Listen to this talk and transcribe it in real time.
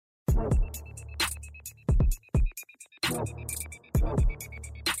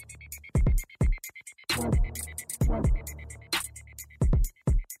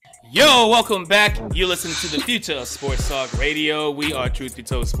Yo, welcome back. You listen to the Future of Sports Talk Radio. We are Truth Be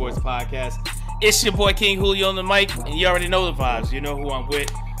Told Sports Podcast. It's your boy King Julio on the mic, and you already know the vibes. You know who I'm with.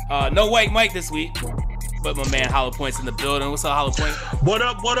 No White Mike this week, but my man Hollow Point's in the building. What's up, Hollow Point? What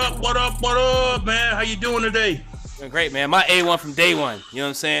up, man? How you doing today? Doing great, man. My A1 from day one. You know what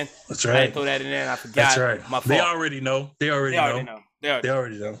I'm saying? That's right. I didn't throw that in there, and I forgot. That's right. My fault. They already know. They already know.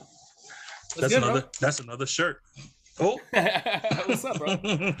 What's good, That's another shirt. Oh, what's up, bro?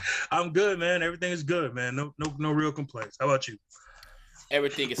 I'm good, man. Everything is good, man. No real complaints. How about you?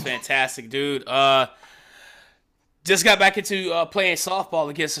 Everything is fantastic, dude. Just got back into playing softball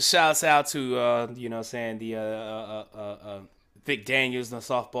again. So shouts out to the Vic Daniels and the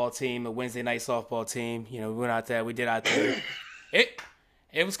softball team, the Wednesday night softball team. You know, we went out there. We did out there.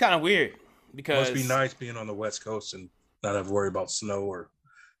 It was kind of weird because must be nice being on the West Coast and not have to worry about snow or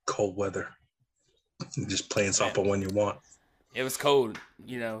cold weather. Just playing softball when you want. It was cold,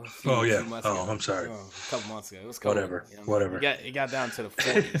 you know. Oh yeah. Oh, I'm sorry. A couple months ago, it was cold. Whatever. It got down to the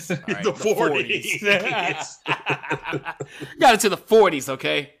 40s. All right? The 40s. Got into the 40s,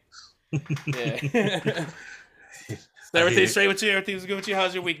 okay. Yeah. So everything straight with you? Everything was good with you?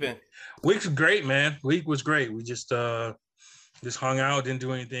 How's your week been? Week's great, man. Week was great. We just hung out, didn't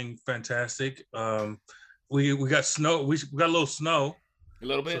do anything fantastic. We got snow. We got a little snow. A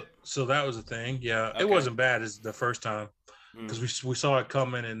little bit. So that was a thing. Yeah, okay. It wasn't bad as the first time because we saw it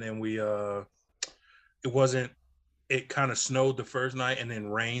coming, and then it kind of snowed the first night and then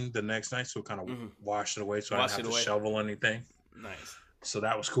rained the next night, so it kind of washed it away. So I didn't have to shovel anything. Nice. So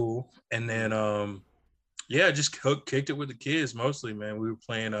that was cool. And then just kicked it with the kids mostly, man. We were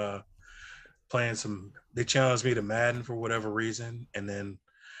playing some. They challenged me to Madden for whatever reason, and then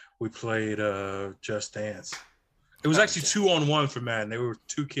we played Just Dance. It was actually 2-on-1 for Madden. They were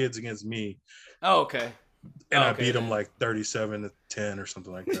two kids against me. Oh, okay. And I beat them like 37-10 or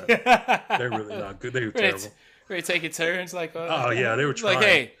something like that. They're really not good. They were terrible. We're taking turns, like. Oh yeah, they were trying. Like,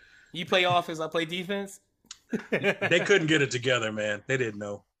 hey, you play offense, I play defense. They couldn't get it together, man. They didn't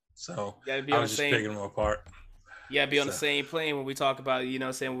know. So I was just picking them apart. You gotta be on the same plane when we talk about, you know what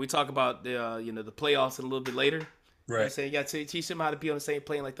I'm saying, when we talk about the the playoffs a little bit later. Right. You know what I'm saying? You got to teach them how to be on the same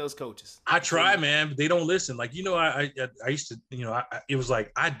plane like those coaches. I try, man, but they don't listen. Like, I used to, it was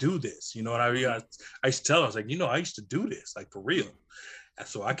like, I do this, and I used to tell them, I was like, I used to do this, like for real. And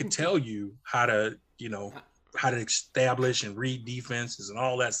so I could tell you how to establish and read defenses and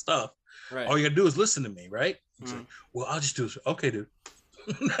all that stuff. Right. All you gotta do is listen to me, right? Like, well, I'll just do this. Okay, dude.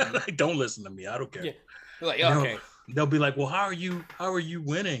 Like, don't listen to me. I don't care. Yeah. Like, okay. They'll be like, well, how are you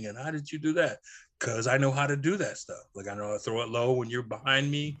winning? And how did you do that? Because I know how to do that stuff. Like, I know how to throw it low when you're behind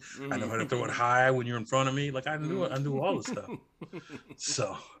me. I know how to throw it high when you're in front of me. Like, I do all the stuff.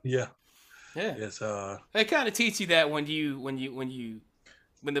 So yeah. It's they kind of teach you that when the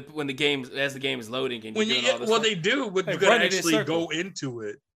game is loading and they do, but you gotta actually go into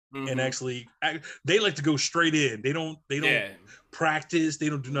it and actually they like to go straight in. They don't practice. They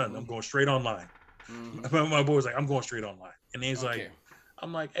don't do nothing. I'm going straight online. My boy's like, I'm going straight online, and he's like.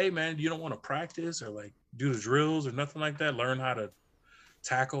 I'm like, hey, man, you don't want to practice or like do the drills or nothing like that? Learn how to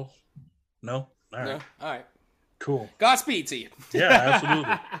tackle? No? All right. No? All right. Cool. Godspeed to you.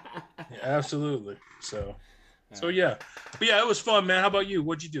 Yeah, absolutely. So yeah. But yeah, it was fun, man. How about you?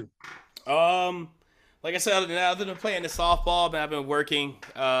 What'd you do? Like I said, other than playing the softball, man, I've been working,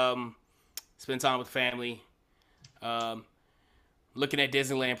 spend time with family, looking at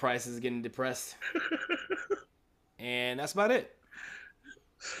Disneyland prices, getting depressed. And that's about it.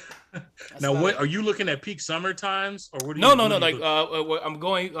 Now, what are you looking at? Peak summer times, or what? No. Like, I'm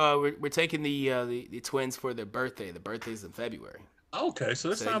going. We're taking the twins for their birthday. The birthday's in February. Okay, so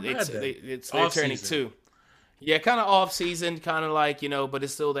that's not bad. They're turning 2. Yeah, kind of off season, kind of like but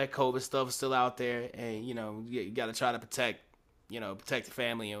it's still that COVID stuff is still out there, and you got to try to protect the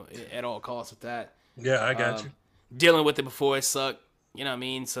family at all costs with that. Yeah, I got you. Dealing with it before it sucked, you know what I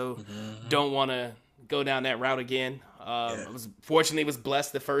mean? So don't want to go down that route again. I was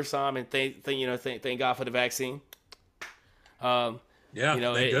blessed the first time, and thank God for the vaccine. Thank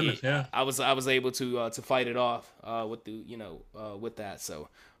goodness. Yeah, I was able to fight it off with that. So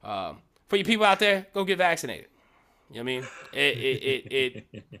for you people out there, go get vaccinated. You know what I mean?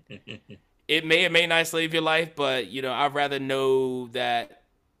 It may or may not save your life, but I'd rather know that.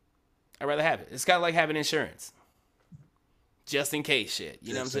 I'd rather have it. It's kind of like having insurance, just in case shit.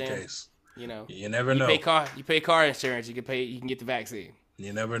 You know what I'm saying? You never know. You pay car insurance. You can get the vaccine.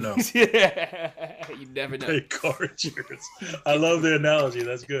 You never know. Yeah, you never know. Play car insurance. I love the analogy.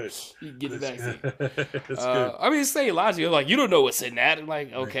 That's good. You get the vaccine. That's good. I mean, say logical. Like, you don't know what's in that. I'm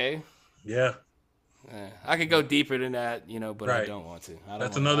like, okay. Yeah. I could go deeper than that, but right. I don't want to.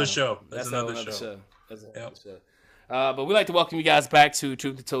 That's another show. That's another show. That's another show. But we'd like to welcome you guys back to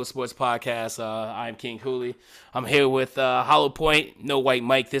Truth Be Told Sports Podcast. I'm King Cooley. I'm here with Hollow Point, No White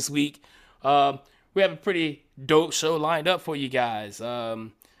Mike this week. We have a pretty dope show lined up for you guys. We're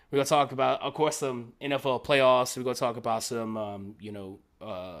going to talk about, of course, some NFL playoffs. We're going to talk about some,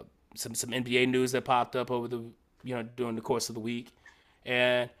 some NBA news that popped up over the, during the course of the week.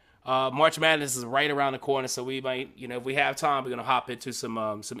 And March Madness is right around the corner, so we might, if we have time, we're going to hop into some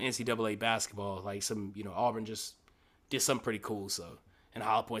NCAA basketball. Like Auburn just did something pretty cool, so. And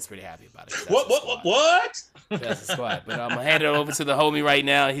Hollow Point's pretty happy about it. What? That's the squad. But I'm going to hand it over to the homie right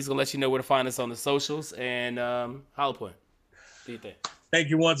now. He's going to let you know where to find us on the socials. And Hollow Point, do you think? Thank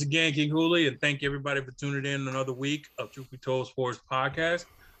you once again, King Hooley, and thank you everybody for tuning in another week of Truth Be Told Sports Podcast.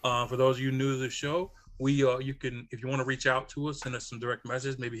 For those of you new to the show, you can, if you want to reach out to us, send us some direct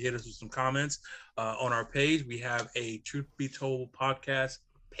messages, maybe hit us with some comments on our page. We have a Truth Be Told Podcast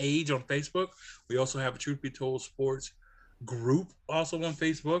page on Facebook. We also have a Truth Be Told Sports group also on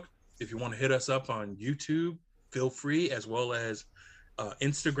Facebook. If you want to hit us up on YouTube, feel free, as well as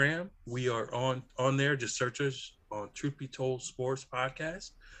Instagram. We are on there. Just search us on Truth Be Told Sports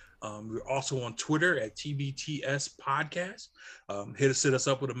Podcast. We're also on Twitter at TBTS Podcast. Hit us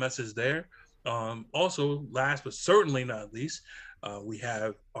up with a message there. Also, last but certainly not least, we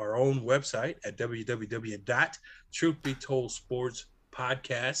have our own website at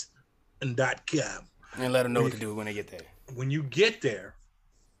www.truthbetoldsportspodcast.com. And let them know what to do when they get there. When you get there,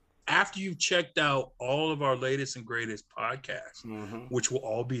 after you've checked out all of our latest and greatest podcasts, which will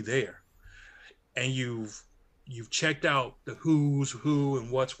all be there, and you've checked out the who's who and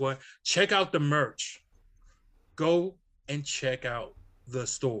what's what, check out the merch. Go and check out the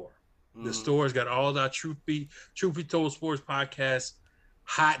store. The store's got all that Truth Be Told Sports Podcast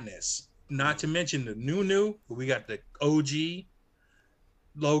hotness. Not to mention the new, but we got the OG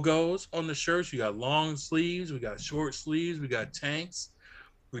logos on the shirts. We got long sleeves, we got short sleeves, we got tanks,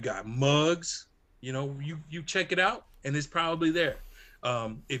 we got mugs. You check it out, and it's probably there.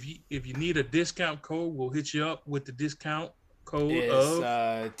 If you need a discount code, we'll hit you up with the discount code of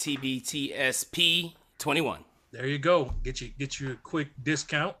TBTSP21. There you go. Get you a quick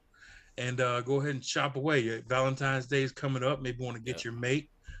discount, and go ahead and shop away. Valentine's Day is coming up. Maybe want to get your mate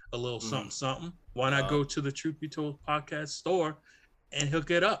a little something. Why not go to the Truth Be Told Podcast store and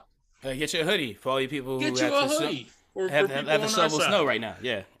hook it up? Get you a hoodie for all you people who have a hoodie. Have to shovel snow right now,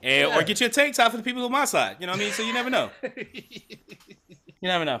 or get you a tank top for the people on my side. You know what I mean? So you never know. You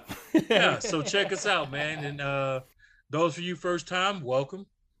never know. Yeah, so check us out, man. And those for you first time, welcome.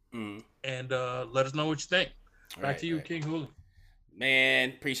 And let us know what you think. Back to you, King Hooley. Man,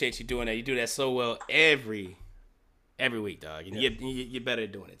 appreciate you doing that. You do that so well every week, dog. And you're better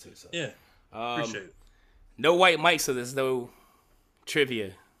at doing it too. So yeah, appreciate it. No White Mike, so there's no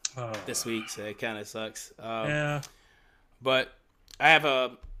trivia this week, so it kind of sucks. But I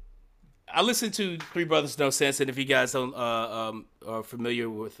listened to Three Brothers No Sense, and if you guys don't are familiar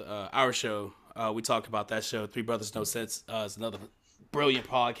with our show, we talked about that show. Three Brothers No Sense is another brilliant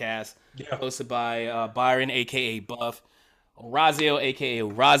podcast hosted by Byron, aka Buff, Orazio, aka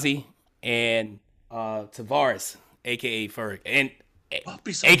Razi, and Tavares, aka Ferg, and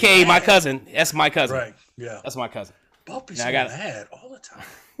aka my cousin. That's my cousin. Right. Yeah. That's my cousin. Buffy's so mad all the time.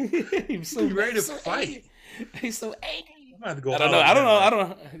 He's so ready to fight. He's so angry. I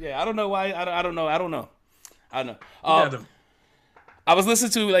don't know why. I don't know. I was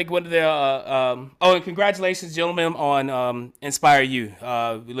listening to like one of their and congratulations, gentlemen, on Inspire You.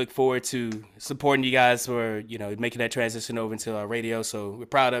 We look forward to supporting you guys for making that transition over into our radio. So we're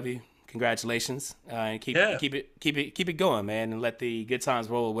proud of you. Congratulations, and keep it going, man, and let the good times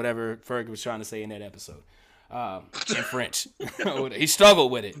roll. Whatever Ferg was trying to say in that episode. In French. He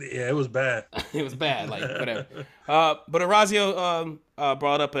struggled with it. Yeah, it was bad. It was bad, like whatever. But Orazio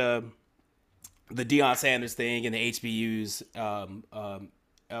brought up the Deion Sanders thing and the HBU's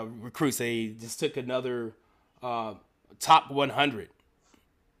recruits. They just took another top 100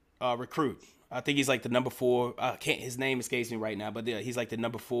 recruit. I think he's like the number 4. His name escapes me right now, but he's like the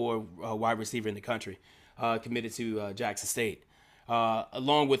number 4 wide receiver in the country, committed to Jackson State,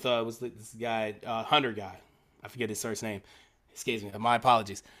 along with was this guy Hunter guy. I forget his first name. Excuse me. My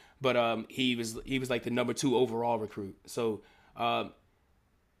apologies. But he was like the number 2 overall recruit. So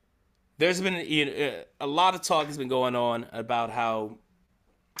there's been a lot of talk has been going on about how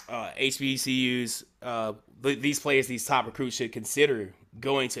HBCUs, these players, these top recruits should consider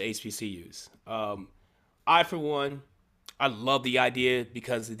going to HBCUs. I, for one, I love the idea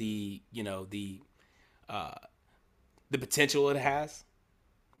because of the potential it has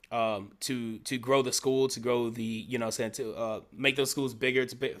to grow the school, to grow the to make those schools bigger,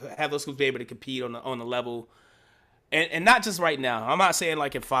 have those schools be able to compete on the level, and not just right now. I'm not saying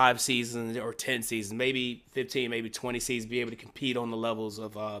like in 5 seasons or 10 seasons, maybe 15, maybe 20 seasons, be able to compete on the levels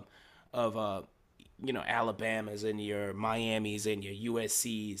of Alabama's and your Miami's and your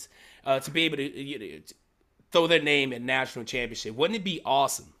USC's, to be able to throw their name in national championship. Wouldn't it be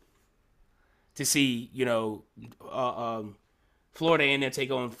awesome to see Florida A&M take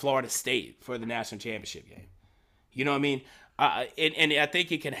on Florida State for the national championship game? You know what I mean? And I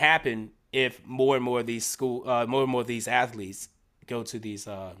think it can happen if more and more of these more and more of these athletes go to these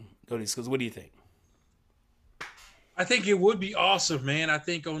schools. What do you think? I think it would be awesome, man. I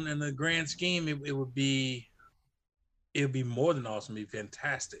think in the grand scheme, it would be more than awesome. It'd be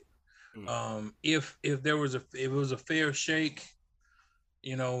fantastic. If there was it was a fair shake,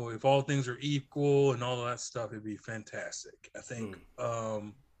 if all things are equal and all of that stuff, it'd be fantastic. I think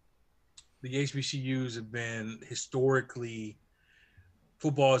the HBCUs have been historically,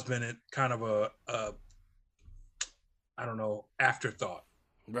 football has been kind of a afterthought,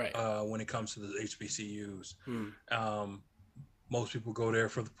 right? When it comes to the HBCUs. Most people go there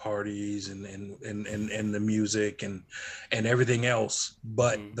for the parties and the music and everything else,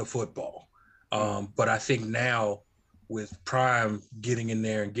 but the football. But I think now, with Prime getting in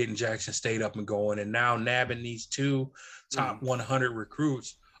there and getting Jackson State up and going, and now nabbing these 2 top 100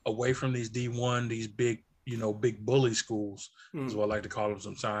 recruits away from these D1, these big bully schools, is what I like to call them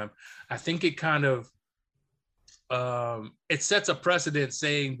sometimes. I think it kind of it sets a precedent,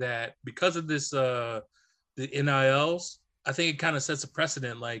 saying that because of this, the NILs, I think it kind of sets a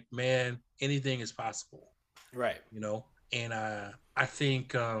precedent, like, man, anything is possible. Right. And I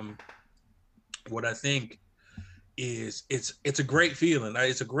think what I think is it's a great feeling.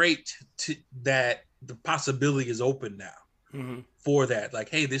 It's a great that the possibility is open now for that. Like,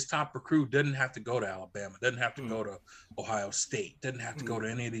 hey, this top recruit doesn't have to go to Alabama, doesn't have to go to Ohio State, doesn't have to go to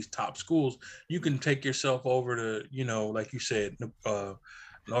any of these top schools. You can take yourself over to, like you said,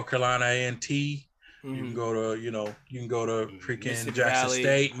 North Carolina A&T. You can go to freaking Jackson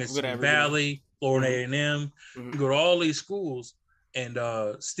State, Mississippi Valley, Florida A&M. You go to all these schools and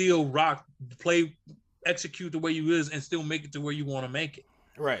still execute the way you is and still make it to where you want to make it.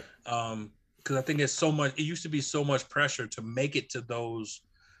 Right. Because I think it used to be so much pressure to make it to those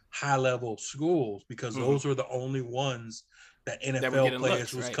high level schools, because those were the only ones that NFL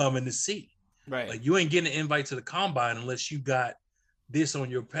players was coming to see. Right. Like, you ain't getting an invite to the combine unless you got this on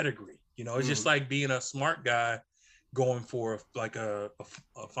your pedigree. It's just like being a smart guy going for a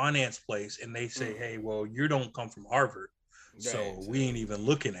finance place, and they say, hey, well, you don't come from Harvard, so we ain't even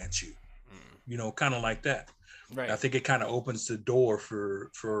looking at you. Kind of like that. Right. I think it kind of opens the door for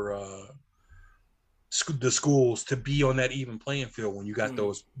the schools to be on that even playing field when you got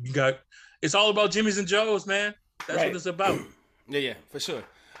those. It's all about Jimmy's and Joe's, man. That's what it's about. Yeah, for sure.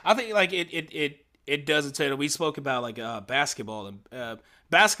 I think like it does it too. We spoke about like basketball, and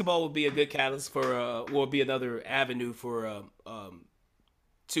basketball would be a good catalyst for or be another avenue for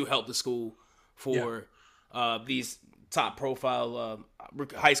to help the school for these top profile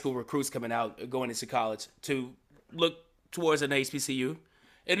high school recruits coming out, going into college, to look towards an HBCU.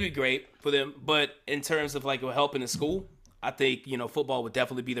 It'd be great for them, but in terms of like helping the school, I think football would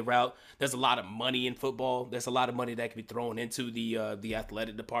definitely be the route. There's a lot of money in football. There's a lot of money that can be thrown into the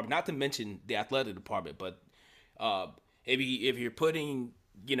athletic department. Not to mention the athletic department, but if you're putting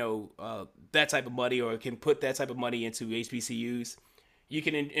that type of money, or can put that type of money into HBCUs, you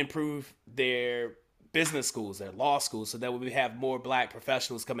can improve their business schools, their law schools, so that we have more Black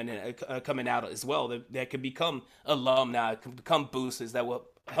professionals coming out as well that can become alumni, can become boosters that will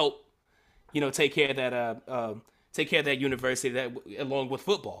help take care of that university, that along with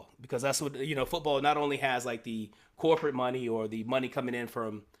football, because that's what football not only has like the corporate money or the money coming in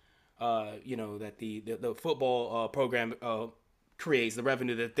from that the football program creates, the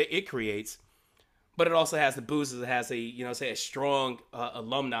revenue that it creates, but it also has the boosters. It has a strong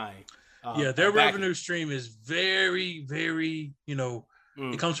alumni. Their revenue stream is very, very,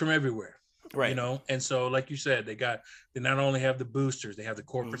 it comes from everywhere. Right. And so, like you said, they not only have the boosters, they have the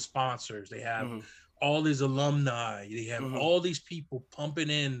corporate sponsors, they have all these alumni, they have all these people pumping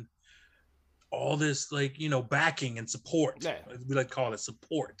in all this, like, backing and support. Yeah. We like to call it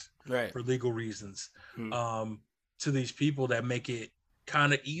support, right, for legal reasons, to these people that make it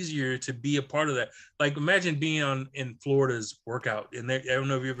kind of easier to be a part of that. Like, imagine being in Florida's workout, and I don't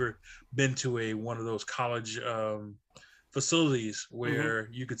know if you've ever been to one of those college facilities where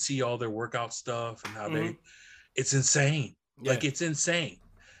you could see all their workout stuff and how it's insane. Yeah. Like it's insane.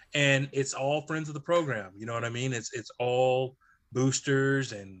 And it's all friends of the program. You know what I mean? It's all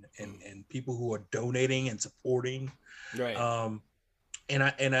boosters and people who are donating and supporting. Right.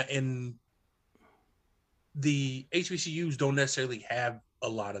 And the HBCUs don't necessarily have a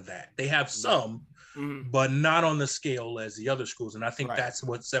lot of that. They have some, but not on the scale as the other schools. And I think that's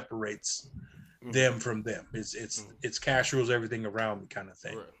what separates them from them. It's cash rules everything around me kind of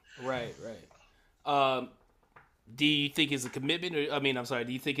thing. Right. Do you think it's a commitment? Or,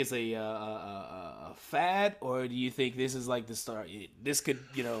 do you think it's a fad, or do you think this is like the start? This could,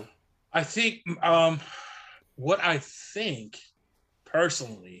 I think what I think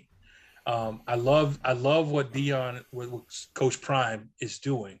personally, I love what Deion, what Coach Prime is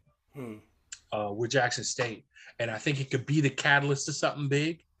doing with Jackson State, and I think it could be the catalyst to something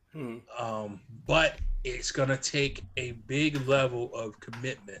big. But it's gonna take a big level of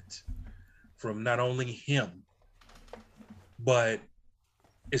commitment from not only him, but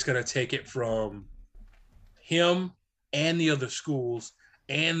it's going to take it from him and the other schools,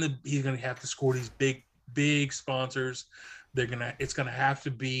 and he's going to have to score these big sponsors. It's going to have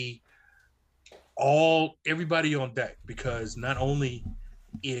to be everybody on deck, because not only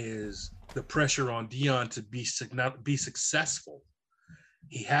is the pressure on Deion to be successful,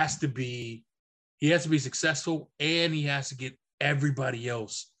 he has to be successful, and he has to get everybody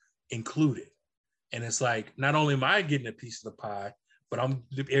else included. And it's like, not only am I getting a piece of the pie, but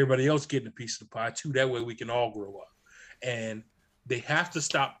everybody else getting a piece of the pie too. That way we can all grow up. And they have to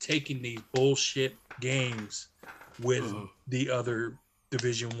stop taking these bullshit games with the other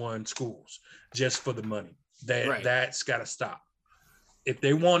Division I schools just for the money. That's got to stop. If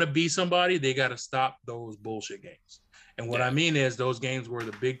they want to be somebody, they got to stop those bullshit games. And what I mean is those games where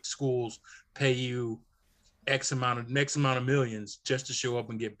the big schools pay you X amount of millions just to show up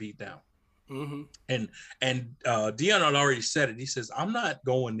and get beat down. And Deion had already said it. He says, I'm not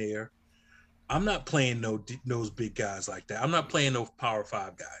going there. I'm not playing those big guys like that. I'm not playing those Power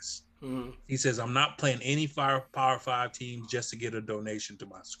 5 guys. He says, I'm not playing any Power 5 teams just to get a donation to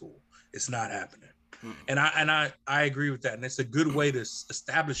my school. It's not happening. And I agree with that. And it's a good way to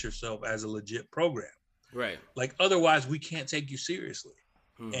establish yourself as a legit program. Right. Like, otherwise we can't take you seriously.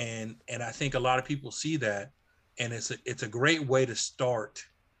 And I think a lot of people see that, and it's a great way to start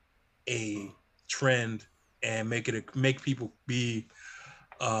a trend and make people be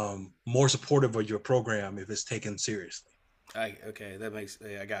more supportive of your program if it's taken seriously. I got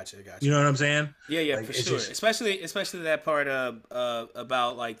you. You know what I'm saying? Yeah, like, for sure. Especially that part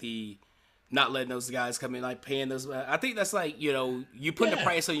about like the not letting those guys come in, like paying those. I think that's like, you putting a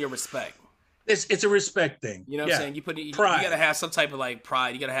price on your respect. It's a respect thing. You know what I'm saying? You gotta have some type of like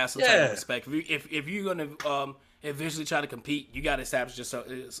pride. You gotta have some type of respect. If you're gonna eventually try to compete, you gotta establish yourself.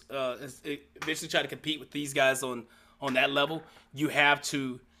 Eventually try to compete with these guys on that level. You have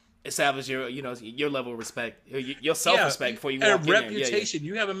to establish your level of respect, your self-respect before you walk in there. Reputation.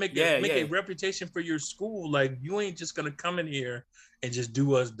 You have to make a reputation for your school. Like, you ain't just gonna come in here and just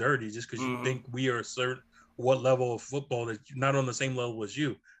do us dirty just because you think we are a certain what level of football that you're not on the same level as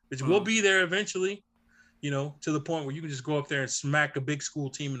you. But we'll be there eventually, to the point where you can just go up there and smack a big school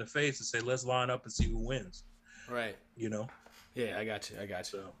team in the face and say, let's line up and see who wins. Right. Yeah, I got you.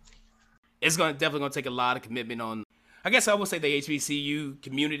 So. It's definitely gonna take a lot of commitment on, I guess I would say, the HBCU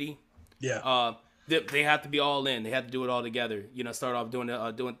community. Yeah. They have to be all in. They have to do it all together. Start off doing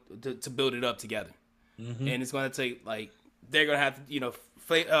to build it up together. And it's gonna take, like, they're gonna have to,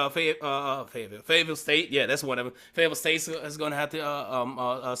 Fayetteville State, that's one of them. Fayetteville State is gonna have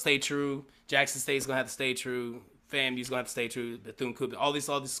to stay true. Jackson State is gonna have to stay true. FAMU's gonna have to stay true. Bethune-Cookman, all these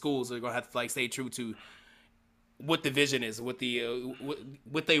schools are gonna have to, like, stay true to what the vision is, what they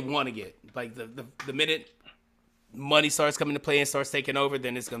want to get. Like, the minute money starts coming to play and starts taking over,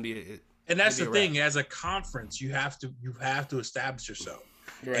 then it's gonna be. And that's the thing. As a conference, you have to establish yourself.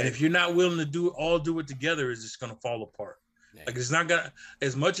 Right. And if you're not willing to do it together, it's just gonna fall apart. Yeah. Like, it's not gonna,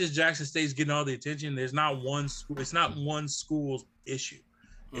 as much as Jackson State's getting all the attention, it's not one school's issue.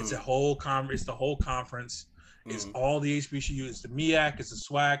 It's the whole conference. It's all the HBCU. It's the MEAC. It's the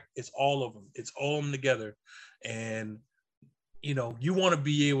SWAC. It's all of them. It's all of them together. And you want to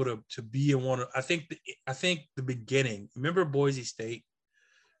be able to be in one. I think the beginning. Remember Boise State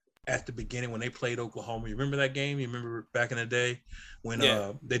at the beginning when they played Oklahoma? You remember that game? You remember back in the day when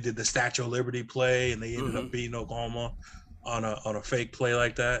they did the Statue of Liberty play and they ended up beating Oklahoma on a fake play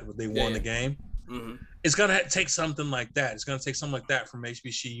like that, but they won the game. It's gonna take something like that. It's gonna take something like that from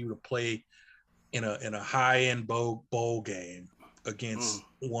HBCU to play in a high-end bowl game against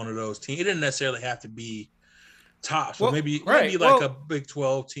one of those teams. It didn't necessarily have to be Tops. Well, maybe like a Big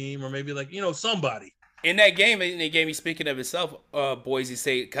 12 team, or maybe like, somebody. In that game, he's speaking of himself, Boise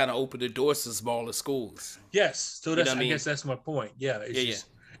State kind of opened the doors to smaller schools. Yes. So that's, I guess that's my point. Yeah.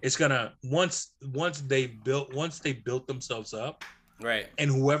 It's gonna once they built themselves up, right? And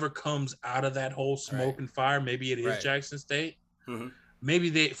whoever comes out of that whole smoke and fire, maybe it is Jackson State. Mm-hmm. Maybe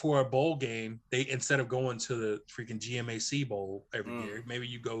they, for a bowl game, they, instead of going to the freaking GMAC Bowl every year, maybe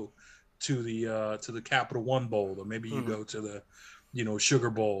you go to the Capital One Bowl, or maybe you go to the Sugar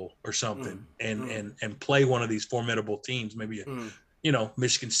Bowl or something, and play one of these formidable teams, maybe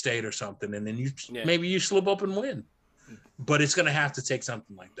Michigan State or something, and then maybe you slip up and win. But it's gonna have to take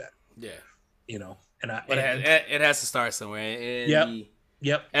something like that. Yeah. But it has to start somewhere.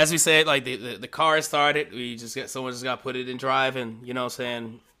 Yep. As we said, like the car started, someone just got to put it in drive,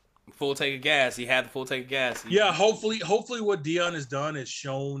 and full tank of gas. He had the full tank of gas. Hopefully what Deion has done is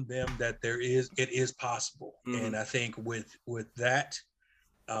shown them that it is possible. And I think with that,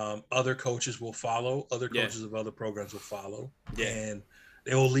 other coaches will follow. Other coaches of other programs will follow. And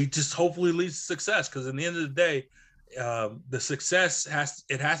it will hopefully lead to success. Because at the end of the day, the success has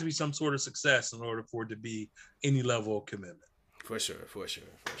to be some sort of success in order for it to be any level of commitment. For sure.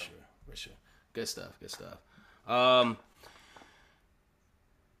 Good stuff.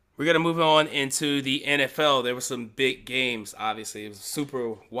 We're going to move on into the NFL. There were some big games, obviously. It was a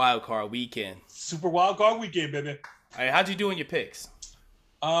super wild card weekend. Super wild card weekend, baby. All right, how'd you do in your picks?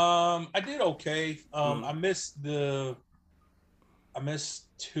 I did okay. I missed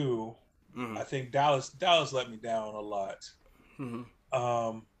two. I think Dallas let me down a lot.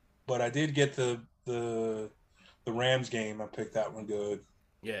 But I did get the Rams game. I picked that one good.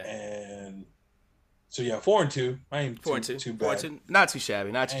 Yeah. And so 4-2. I ain't 4-2. Too bad. 4-2. Not too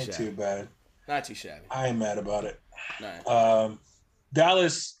shabby. Too bad. Not too shabby. I ain't mad about it. Nah.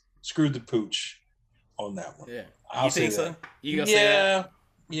 Dallas screwed the pooch on that one. Yeah. I'll you think say so? That. You gonna say that?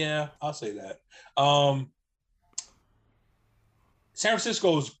 Yeah, I'll say that. San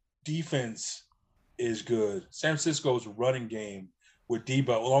Francisco's defense is good. San Francisco's running game with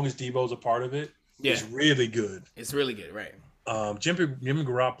Debo, as long as Debo's a part of it, is really good. It's really good, right? Jimmy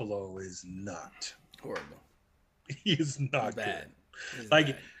Garoppolo is not horrible. He is not bad.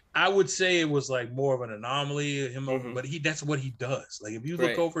 Bad. I would say it was like more of an anomaly, but that's what he does. Like if you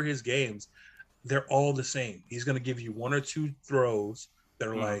look over his games, they're all the same. He's going to give you one or two throws that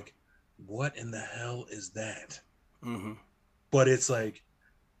are like, what in the hell is that? But it's like,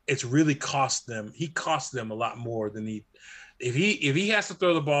 it's really cost them. He cost them a lot more than if he has to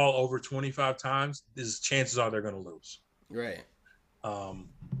throw the ball over 25 times, his chances are they're going to lose. Right.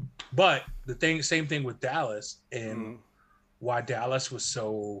 But same thing with Dallas, and why Dallas was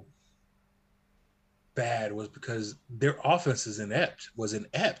so bad was because their offense was inept.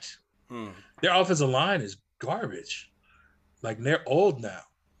 Their offensive line is garbage. Like they're old now.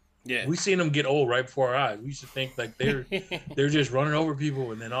 Yeah, we've seen them get old right before our eyes. We used to think like they're just running over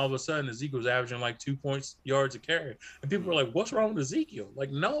people, and then all of a sudden Ezekiel's averaging like 2 yards a carry, and people are like, "What's wrong with Ezekiel?"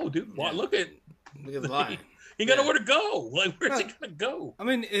 Like, no, dude, look at the line. He got nowhere to go. Like, where's he gonna go? I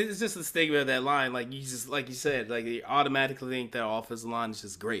mean, it's just the stigma of that line. Like you said, like you automatically think their offensive line is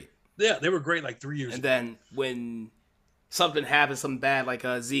just great. Yeah, they were great like 3 years ago. Then when something happens, something bad, like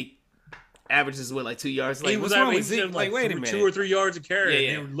Zeke averages like 2 yards. Like, what's wrong with Zeke? Like, wait a minute, 2 or 3 yards a carry,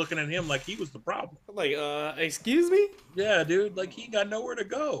 and they were looking at him like he was the problem. Like, excuse me? Yeah, dude. Like he got nowhere to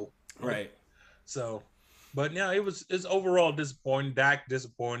go. Right. So, but yeah, it's overall disappointing. Dak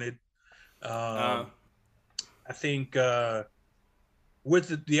disappointed. I think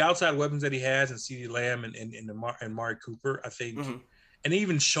with the outside weapons that he has, and CeeDee Lamb and Mari Cooper, I think, and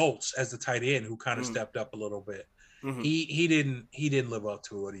even Schultz as the tight end who kind of stepped up a little bit. He didn't live up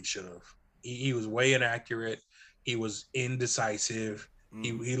to what he should have. He was way inaccurate. He was indecisive.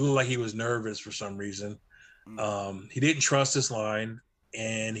 He looked like he was nervous for some reason. He didn't trust his line,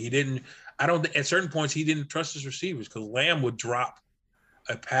 and at certain points he didn't trust his receivers because Lamb would drop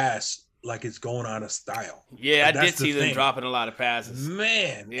a pass like it's going out of style. Yeah, I did see them dropping a lot of passes.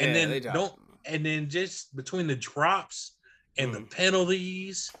 Man, yeah, and then just between the drops and the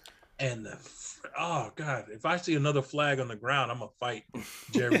penalties and oh God, if I see another flag on the ground, I'm gonna fight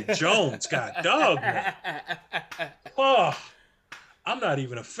Jerry Jones. God dog, man. Oh, I'm not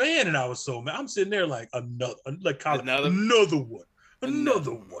even a fan, and I was so mad. I'm sitting there like another one.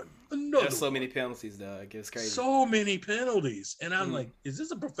 There's so many penalties, though. It gets crazy. So many penalties, and I'm like, is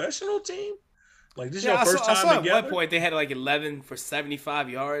this a professional team? Like this is your first time together? At one point they had like 11 for 75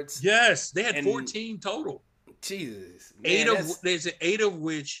 yards. Yes, they had 14 total. Jesus, man, eight of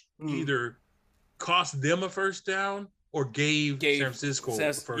which either cost them a first down or gave San Francisco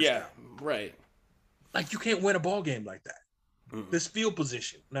a first down. Right. Like you can't win a ball game like that. This field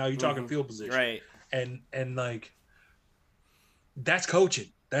position. Now you're talking field position, right? And like that's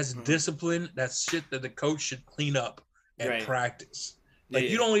coaching. That's discipline. That's shit that the coach should clean up and practice. Like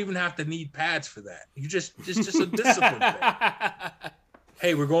you don't even have to need pads for that. You just a discipline thing.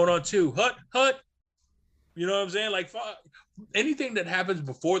 Hey, we're going on 2. Hut. You know what I'm saying? Like anything that happens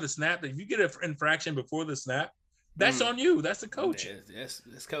before the snap, if you get an infraction before the snap, that's on you. That's the coach.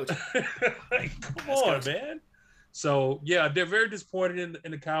 That's coaching. Like, come on, man. So yeah, they're very disappointed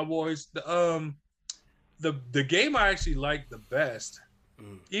in the Cowboys. The game I actually liked the best,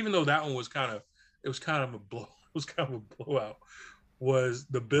 even though that one was kind of a blowout, was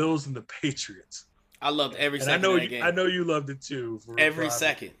the Bills and the Patriots. I loved every second of that game. I know you loved it too. Every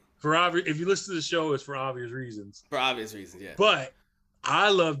second. For obvious, if you listen to the show, it's for obvious reasons. For obvious reasons, yeah. But I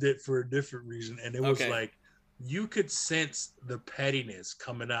loved it for a different reason, and it was like you could sense the pettiness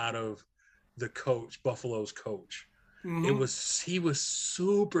coming out of the coach, Buffalo's coach. He was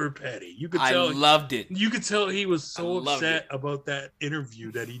super petty. You could tell. I loved it. You could tell he was so upset about that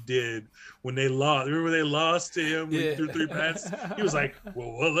interview that he did when they lost. Remember they lost to him when he threw 3 passes? He was like,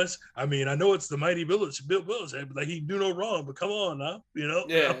 well, let's. I mean, I know it's the mighty Bill Belichick, but like he do no wrong. But come on, now, you know.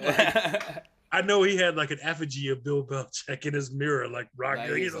 Yeah. Like, I know he had like an effigy of Bill Belichick in his mirror, like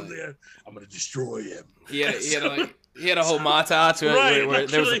Rocky. You know, I'm gonna destroy him. Yeah, he had a whole montage where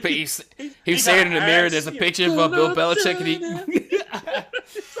there was a picture. He was staring in the mirror. There's a picture of Bill Belichick, and he.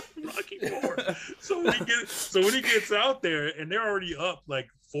 Rocky IV. So when he gets out there, and they're already up like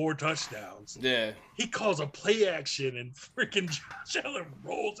 4 touchdowns. Yeah. He calls a play action, and freaking Josh Allen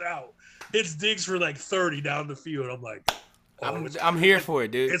rolls out, hits Diggs for like 30 down the field. I'm like. I'm here for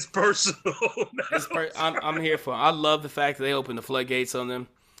it, dude. It's personal. I'm here for it. I love the fact that they opened the floodgates on them.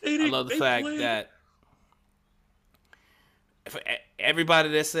 I love the fact that everybody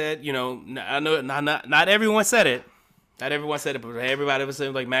that said, you know, I know not everyone said it. Not everyone said it, but everybody was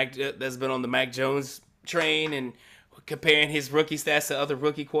saying like Mac that's been on the Mac Jones train and comparing his rookie stats to other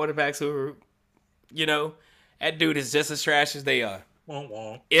rookie quarterbacks who are, you know, that dude is just as trash as they are.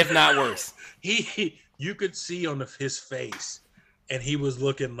 If not worse. You could see on his face, and he was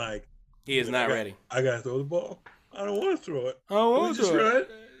looking like he is not ready. I gotta throw the ball. I don't want to throw it. I don't want to throw it.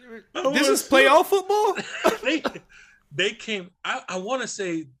 This is playoff football. They came. I want to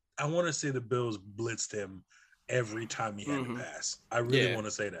say the Bills blitzed him every time he had to pass. I really want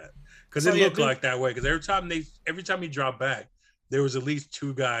to say that because it looked like that way. Because every time he dropped back, there was at least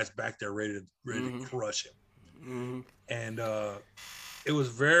 2 guys back there ready to crush him. And it was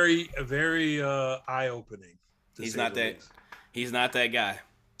very eye opening. He's not that guy.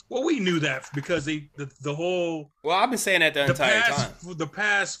 Well, we knew that because the whole. Well, I've been saying that the entire time. For the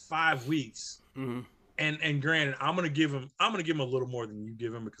past 5 weeks, and granted, I'm gonna give him a little more than you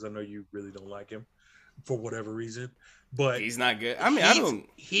give him because I know you really don't like him for whatever reason. But he's not good. I mean,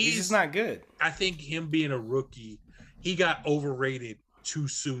 he's just not good. I think him being a rookie, he got overrated too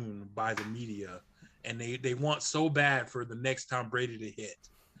soon by the media. And they want so bad for the next Tom Brady to hit,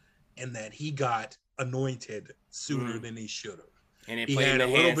 and that he got anointed sooner than he should have. And he had a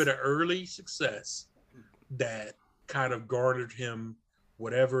little bit of early success that kind of garnered him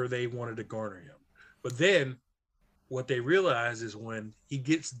whatever they wanted to garner him. But then what they realize is when he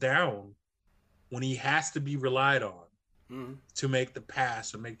gets down, when he has to be relied on to make the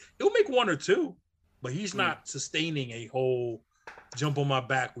pass, he'll make 1 or 2, but he's not sustaining a whole jump on my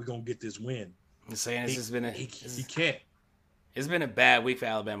back. We're gonna get this win. I'm saying this has been he can't. It's been a bad week for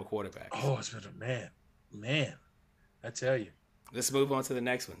Alabama quarterbacks. Oh, it's been a man. I tell you. Let's move on to the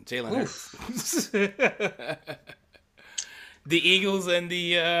next one. Jalen Hurts. The Eagles and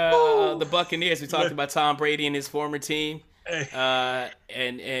the Buccaneers. We talked about Tom Brady and his former team, and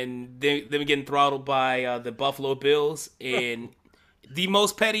them getting throttled by the Buffalo Bills in the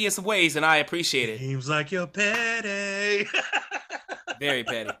most pettiest of ways, and I appreciate it. Seems like you're petty. Very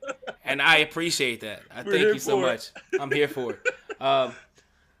petty. And I appreciate that. Thank you so much. I'm here for it.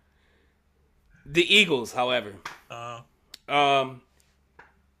 The Eagles, however,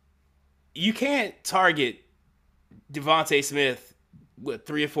 you can't target Devontae Smith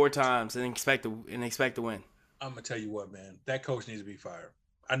 3 or 4 times and expect to win. I'm gonna tell you what, man. That coach needs to be fired.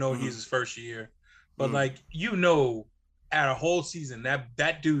 I know he's his first year, but at a whole season,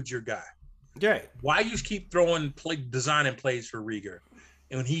 that dude's your guy. Right. Why you keep designing plays for Rieger?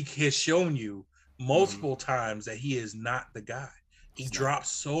 And when he has shown you multiple times that he is not the guy. He drops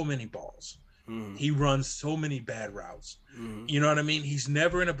so many balls. He runs so many bad routes. You know what I mean? He's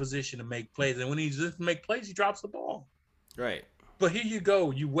never in a position to make plays. And when he doesn't make plays, he drops the ball. Right. But here you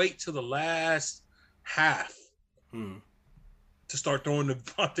go. You wait till the last half to start throwing to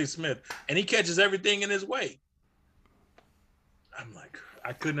DeVonta Smith, and he catches everything in his way. I'm like,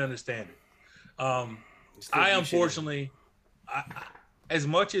 I couldn't understand it. I unfortunately, as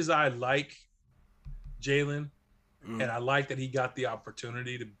much as I like Jalen, and I like that he got the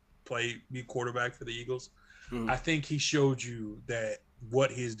opportunity to be quarterback for the Eagles, I think he showed you that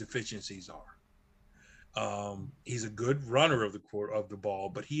what his deficiencies are. He's a good runner of the ball,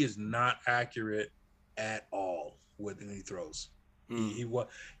 but he is not accurate at all when he throws.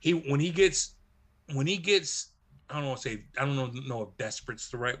 When he gets I don't know if desperate's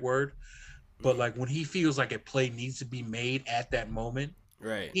the right word, but like when he feels like a play needs to be made at that moment,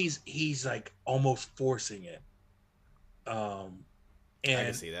 right? He's like almost forcing it. And I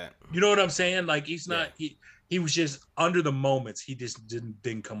can see that. You know what I'm saying? Like he's not he was just under the moments. He just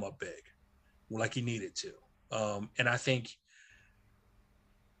didn't come up big like he needed to. And I think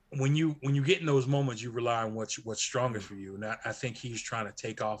when you get in those moments, you rely on what's strongest for you. And I think he's trying to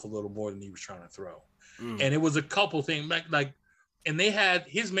take off a little more than he was trying to throw. And it was a couple things like, and they had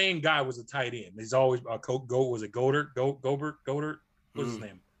his main guy was a tight end. He's always was it Goddard? What's his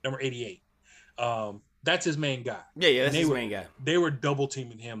name? Number 88. That's his main guy. Yeah, that's his main guy. They were double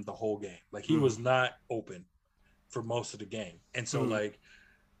teaming him the whole game. Like he was not open for most of the game. And so like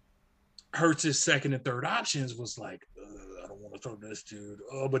Hurts' second and third options was like, I don't want to throw this dude.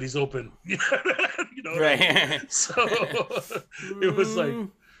 Oh, but he's open. You know, right? I mean? So it was like,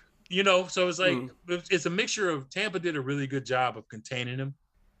 so it's like it's a mixture of Tampa did a really good job of containing him,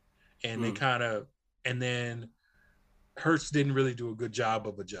 and and then Hurts didn't really do a good job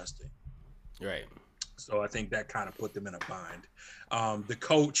of adjusting. Right. So I think that kind of put them in a bind. The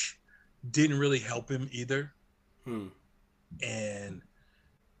coach didn't really help him either. And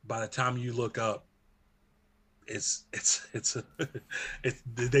by the time you look up, they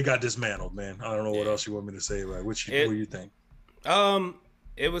got dismantled, man. I don't know what else you want me to say. Like, what do you think?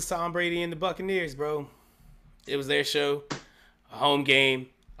 It was Tom Brady and the Buccaneers, bro. It was their show, a home game.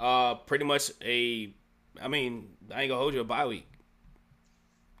 Pretty much I ain't gonna hold you a bye week.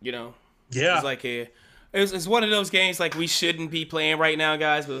 Yeah. It's like it's one of those games like we shouldn't be playing right now,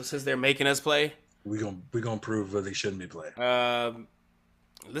 guys, but since they're making us play, we gonna prove that they shouldn't be playing.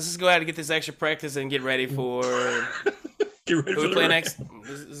 Let's just go ahead and get this extra practice and get ready for. Get ready who we play next?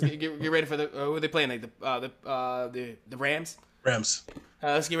 Let's get ready for who are they playing? Like the Rams. Rams.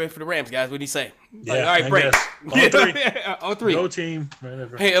 Let's get ready for the Rams, guys. What do you say? Yeah, all right, break. All three. No team.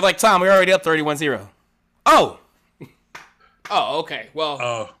 Hey, like Tom, we're already up 31-0. Oh, okay.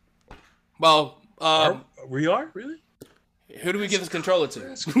 Well. We are really. Who do we give this controller to?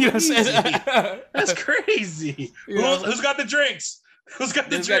 That's crazy. That's crazy. Who's got the drinks? Who's got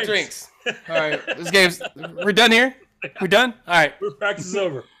drinks? All right, this game's. We're done here. We're done. All right. Practice is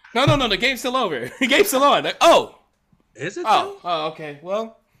over. No. The game's still over. The game's still on. Oh. Is it? Oh, okay.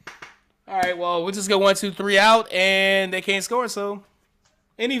 Well, all right. Well, we'll just go 1, 2, 3 out, and they can't score. So,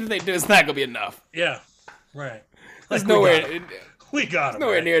 anything they do is not gonna be enough. Yeah. Right. There's nowhere. We got it.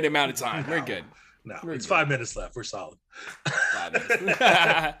 Nowhere near the amount of time. We're good. No, it's 5 minutes left. We're solid. 5 minutes.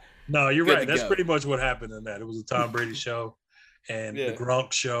 No, you're right. That's pretty much what happened in that. It was a Tom Brady show and the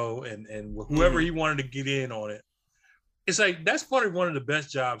Gronk show and whoever he wanted to get in on it. It's like that's probably one of the best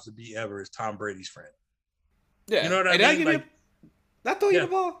jobs to be ever is Tom Brady's friend. Yeah. You know what I mean? Like, I throw you the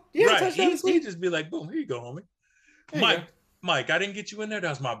ball. Right. He'd just be like, boom, here you go, homie. Mike, I didn't get you in there.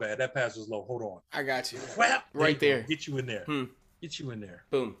 That's my bad. That pass was low. Hold on. I got you. Whap, right there. Get you in there. Get you in there.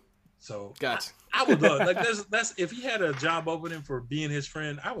 Boom. So gotcha. I would love like that's if he had a job opening for being his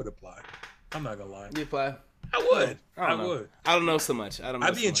friend, I would apply. I'm not gonna lie. You apply? I would. I would. I don't know so much.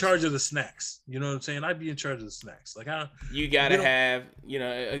 I'd be in charge of the snacks. You know what I'm saying? I'd be in charge of the snacks. Like you gotta have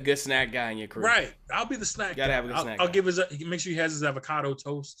a good snack guy in your career. Right. I'll be the snack. Gotta have a good snack. I'll give make sure he has his avocado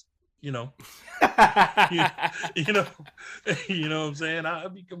toast. You know. you know what I'm saying? I'll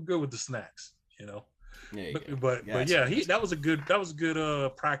become good with the snacks. You know. But yeah, that was a good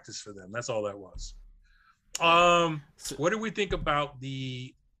practice for them. That's all that was. What do we think about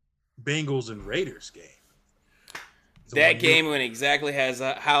the Bengals and Raiders game? That game went exactly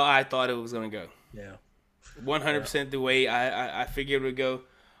how I thought it was going to go. Yeah, 100% the way I figured it would go.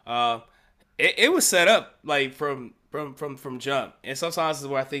 It was set up like from jump, and sometimes this is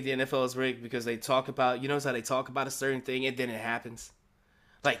where I think the NFL is rigged because they talk about how they talk about a certain thing and then it happens.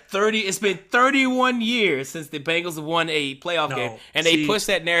 Like it's been 31 years since the Bengals have won a playoff game, and they push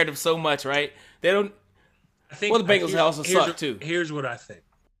that narrative so much, right? They don't. The Bengals also suck too. Here's what I think: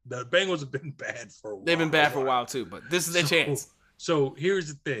 the Bengals have been bad for a while. They've been bad for a while too, but this is their chance. So here's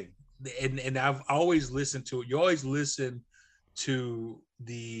the thing, and I've always listened to it. You always listen to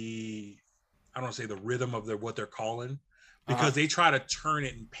I don't say the rhythm of what they're calling, because they try to turn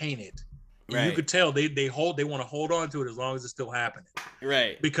it and paint it. And you could tell they want to hold on to it as long as it's still happening.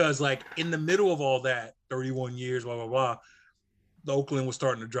 Right. Because like in the middle of all that, 31 years, blah, blah, blah, the Oakland was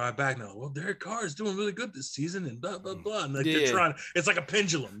starting to drive back now. Well, Derek Carr is doing really good this season and blah, blah, blah. And like they're trying, it's like a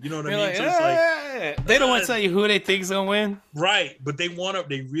pendulum. You know what I mean? Like, so it's like, they don't want to tell you who they think's going to win. Right. But they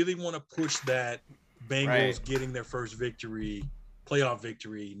really want to push that Bengals getting their first victory, playoff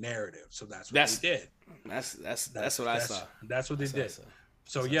victory narrative. So that's what they did. That's what I saw. That's what they did.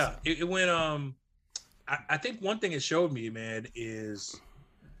 So yeah, it went. I think one thing it showed me, man, is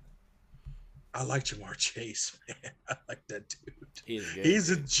I like Ja'Marr Chase, man. I like that dude. He's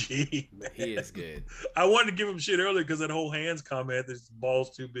a G, man. He is good. I wanted to give him shit earlier because that whole hands comment, this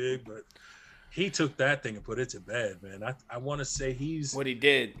ball's too big, but he took that thing and put it to bed, man. I want to say what he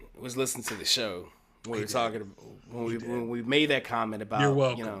did was listen to the show. When we were talking when we made that comment about you're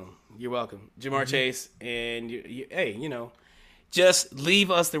welcome, Ja'Marr Chase, and hey, just leave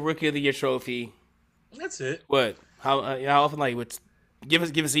us the Rookie of the Year trophy. That's it. What? How often? Like, give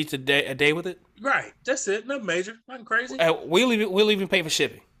us each a day with it. Right. That's it. Nothing major. Nothing crazy. We'll even pay for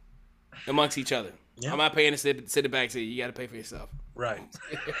shipping amongst each other. Yep. I'm not paying to send it back to you. You got to pay for yourself. Right.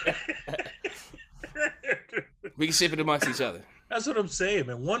 We can ship it amongst each other. That's what I'm saying,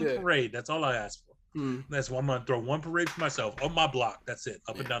 man. One parade. That's all I ask for. That's why I'm gonna throw one parade for myself on my block. That's it,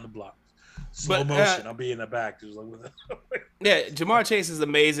 up and down the block, slow motion. I'll be in the back, just like yeah. Ja'Marr Chase is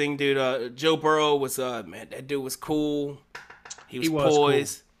amazing, dude. Joe Burrow was man. That dude was cool. He was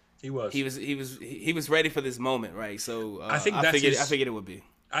poised. Cool. He was ready for this moment, right? So I figured it would be.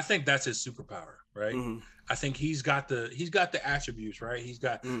 I think that's his superpower, right? Mm-hmm. I think he's got the attributes, right? He's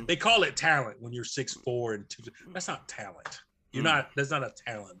got. They call it talent when you're 6'4" and 2. That's not talent. You're not. That's not a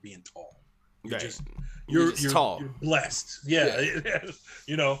talent being tall. You're just tall. You're blessed. Yeah. And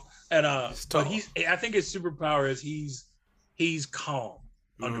but I think his superpower is he's calm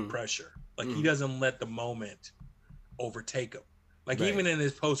under pressure. Like he doesn't let the moment overtake him. Like even in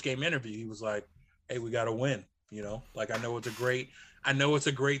his post-game interview, he was like, "Hey, we got to win." Like I know it's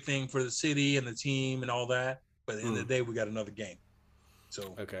a great thing for the city and the team and all that, but at the end of the day, we got another game.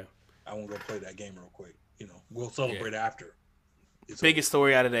 So I won't go play that game real quick. We'll celebrate after. Biggest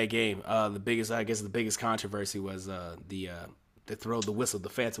story out of that game, the biggest controversy was the whistle, the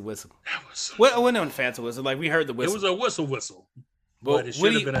phantom whistle. That was it wasn't a phantom whistle. Like we heard the whistle. It was a whistle, but it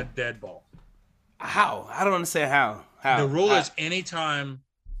should have been a dead ball. How? I don't understand how. The rule is anytime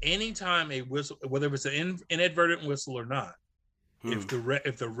a whistle, whether it's an inadvertent whistle or not, if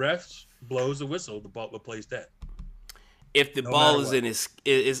the ref blows the whistle, the play's dead. If the ball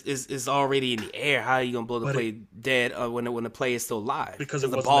is already in the air, how are you gonna blow the play dead when the play is still live? Because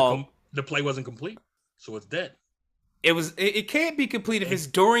the play wasn't complete, so it's dead. It can't be complete if it's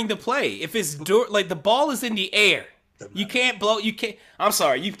during the play. If it's like the ball is in the air, you can't blow. You can't. I'm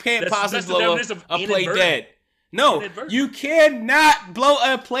sorry, you can't possibly blow a play dead. No, you cannot blow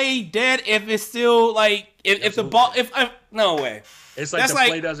a play dead if it's still like if the ball no way. It's like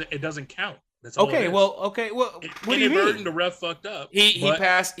play doesn't count. That's all okay. What do you mean? The ref fucked up. He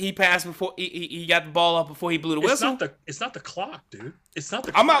passed before he got the ball up before he blew the whistle. It's not the clock, dude. It's not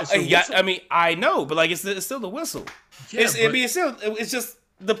the clock. I mean, I know, but like it's still the whistle. Yeah, it's just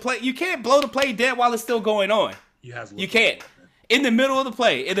the play. You can't blow the play dead while it's still going on. You can't. In the middle of the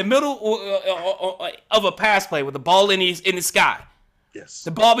play, in the middle of a pass play with the ball in the sky. Yes.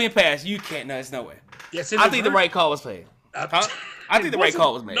 The ball being passed, you can't. No, there's no way. Yes, I think the right call was played. I think the right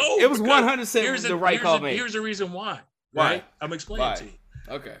call was made. No, it was 100% the right call made. Here's the reason why. Why? Right? I'm explaining to you.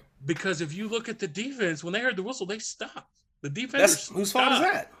 Okay. Because if you look at the defense, when they heard the whistle, they stopped. The defense. Whose fault is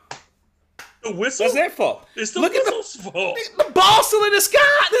that? The whistle. That's their fault. It's the whistle's fault. The ball's still in the sky.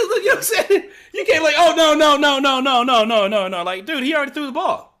 You know what I'm saying? You can't like, oh no. Like, dude, he already threw the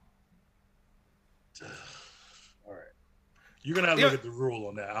ball. You're gonna have to look at the rule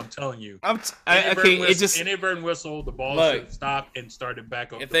on that. I'm telling you. Inadvertent whistle. The ball should stop and started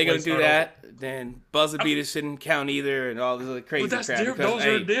back up. If they're gonna do that, then buzzer beaters shouldn't count either, and all this other crazy crap. Those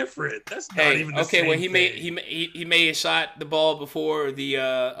are different. That's not even the same he may have shot the ball before the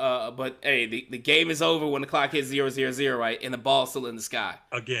but hey, the game is over when the clock hits 0-0-0, right? And the ball's still in the sky.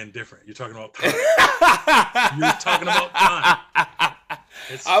 Again, different. You're talking about time. You're talking about time.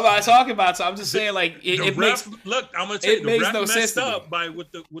 I'm not talking about. So I'm just saying, like it makes. Look, I'm gonna tell you, the ref messed up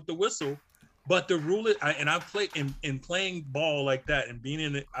with the whistle, but the rule is. I've played in playing ball like that and being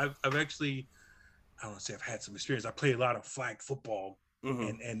in it. I've actually, I don't want to say I've had some experience. I played a lot of flag football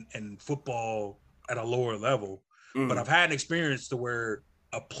and football at a lower level, but I've had an experience to where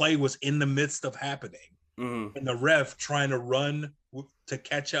a play was in the midst of happening, and the ref trying to run to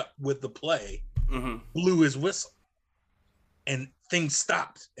catch up with the play blew his whistle. and things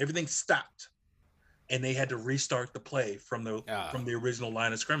stopped. Everything stopped, and they had to restart the play from the original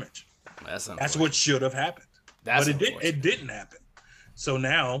line of scrimmage. That's what should have happened. But it didn't happen. So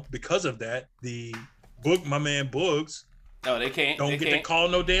now, because of that, my man Boogs, they can't to call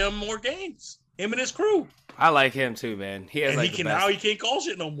no damn more games. Him and his crew. I like him too, man. He can't call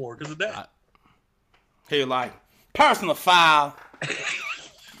shit no more because of that. He like personal foul.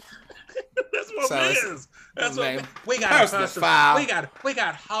 That's what it is. That's what we got. Personal foul. We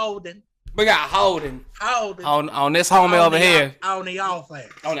got holding. We got holding on this homie over here on the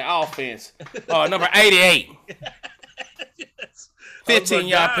offense. Number 88. Yes.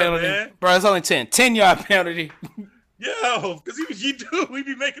 15-yard penalty, man. Bro. It's only 10. 10-yard penalty. Yo, because we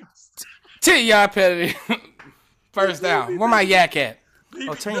be making 10-yard penalty. First down. Where my yak at?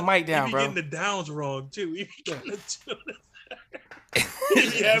 Turn your mic down, bro. He be getting the downs wrong too. He be getting he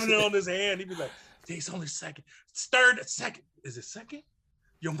be having it on his hand. He be like, "It's only second. Third, second. Is it second?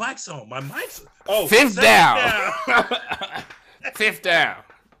 Your mic's on. My mic's on. Oh, fifth down. Fifth down.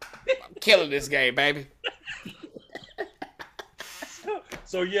 I'm killing this game, baby."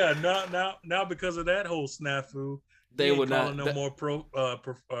 So yeah, now because of that whole snafu, they would not no more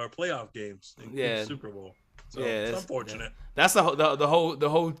playoff games in Super Bowl. So it's unfortunate. That's the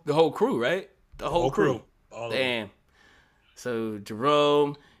whole crew, right? The whole crew. Damn. So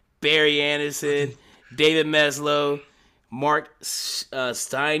Jerome, Barry Anderson, David Meslow, Mark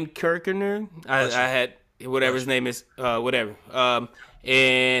Steinkirkener. I had whatever his name is, whatever.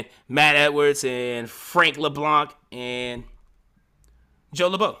 And Matt Edwards and Frank LeBlanc and Joe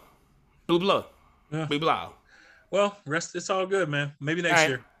LeBeau. Blue Blow. Yeah. Blue Blow. Well, it's all good, man. Maybe next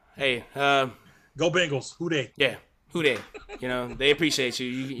year. Hey, go Bengals. Who they? Yeah. Who they? You know, they appreciate you.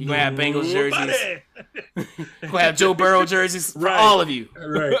 You're going to have Bengals jerseys. You're going to have Joe Burrow jerseys for all of you.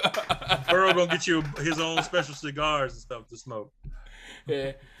 Right. Burrow going to get you his own special cigars and stuff to smoke.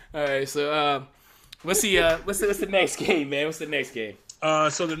 Yeah. All right. So, what's the next game, man? What's the next game?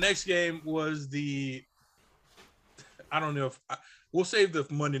 So the next game was I don't know if we'll save the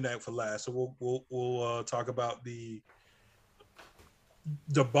Monday night for last. So we'll talk about the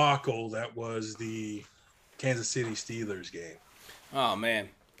debacle that was the Kansas City Steelers game. Oh man,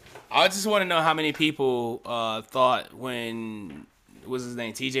 I just want to know how many people thought when was his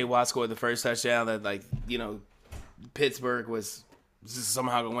name TJ Watt scored the first touchdown that Pittsburgh was just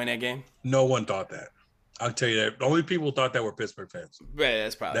somehow gonna win that game. No one thought that. I'll tell you that. The only people who thought that were Pittsburgh fans. Yeah,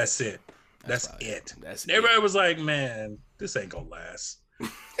 that's probably. That's it. That's it. That's everybody it. was like, man, this ain't gonna last.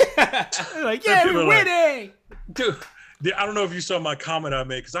 Like, yeah, we're winning. Dude, I don't know if you saw my comment I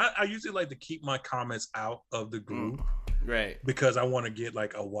made because I usually like to keep my comments out of the group, right? Because I want to get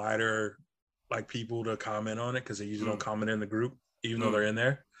like a wider people to comment on it because they usually don't comment in the group even though they're in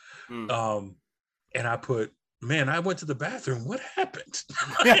there. And I put, man, I went to the bathroom. What happened?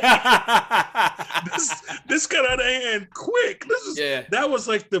 this got out of hand quick. That was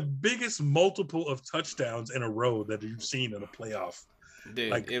like the biggest multiple of touchdowns in a row that you've seen in a playoff.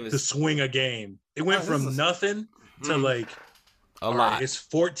 Dude, it was to swing a game. It went from nothing to a lot. It's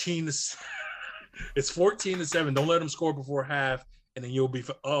 14 to 7. Don't let them score before half, and then you'll be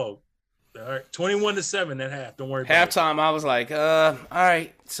all right. 21-7 at half. Don't worry. Halftime, I was like, all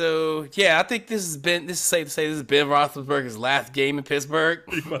right. So yeah, I think this is safe to say this is Ben Roethlisberger's last game in Pittsburgh.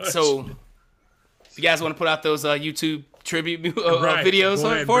 So if you guys want to put out those YouTube tribute videos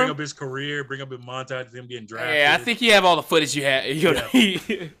for him, bring up his career, bring up his montage of him getting drafted. Yeah, I think you have all the footage you had. I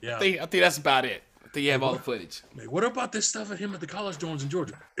think that's about it. I think you have all the footage. What about this stuff of him at the college dorms in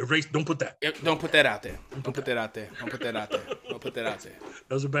Georgia? Erase. Don't put that. Don't put that out there. Don't put that out there. Don't put that out there. Don't put that out there.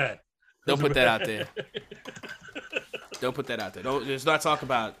 Those are bad. Don't put that out there. Don't put that out there. Let's not talk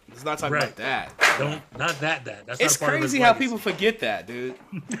about that. Not that. That's it's crazy how people forget that, dude.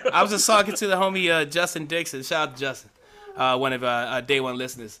 I was just talking to the homie Justin Dixon. Shout out to Justin, one of day one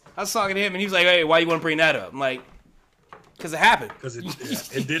listeners. I was talking to him, and he was like, "Hey, why you want to bring that up?" I'm like, "Cause it happened. Because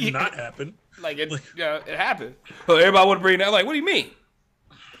it did not happen. It happened. Well, everybody want to bring that. I'm like, what do you mean?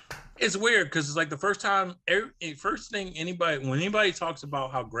 It's weird because it's like the first thing anybody talks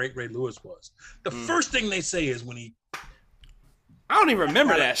about how great Ray Lewis was, the first thing they say is when he. I don't even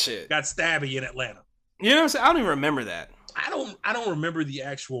remember that shit. Got stabby in Atlanta. You know what I'm saying? I don't even remember that. I don't remember the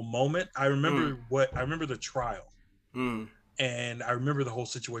actual moment. I remember I remember the trial. And I remember the whole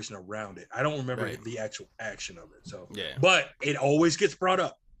situation around it. I don't remember the actual action of it. So but it always gets brought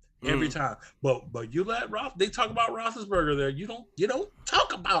up every time. But you let they talk about Roethlisberger there. You don't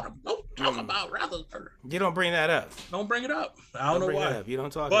talk about him. Don't talk about Roethlisberger. You don't bring that up. Don't bring it up. I don't know why. You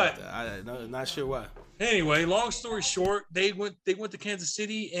don't talk about that. I'm not sure why. Anyway, long story short, they went to Kansas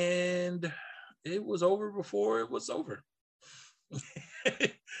City and it was over before it was over.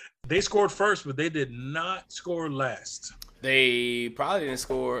 They scored first, but they did not score last. They probably didn't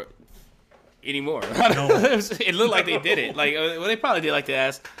score anymore. No. It looked like they did it. Like, well, they probably did like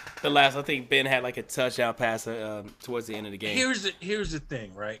the last. I think Ben had like a touchdown pass towards the end of the game. Here's the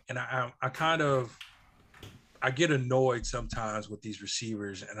thing, right? And I get annoyed sometimes with these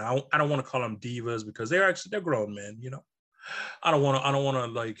receivers, and I don't want to call them divas because they're grown men, you know. I don't want to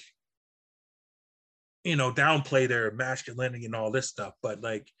like, you know, downplay their masculinity and all this stuff, but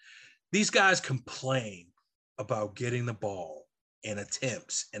like these guys complain about getting the ball and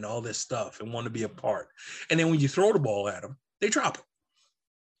attempts and all this stuff and want to be a part. And then when you throw the ball at them, they drop it.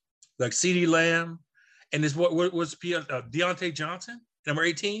 Like CeeDee Lamb and this what was Deontay Johnson, number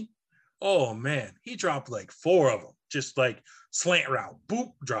 18. Oh man, he dropped like 4 of them, just like slant route,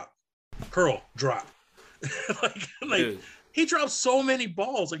 boop, drop, curl, drop. like he dropped so many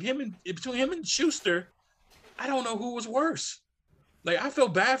balls. Like between him and Schuster, I don't know who was worse. Like I feel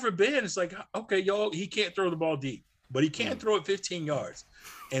bad for Ben. It's like, okay, y'all, he can't throw the ball deep, but he can throw it 15 yards.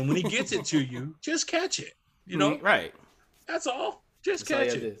 And when he gets it to you, just catch it. You know, right? That's all. Just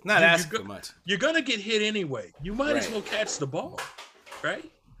catch it. Not asking for much. You're gonna get hit anyway. You might as well catch the ball,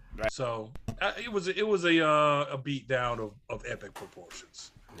 right? Right. So it was a beat down of epic proportions.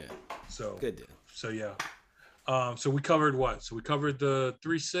 Yeah. So good deal. So yeah. So we covered what? So we covered the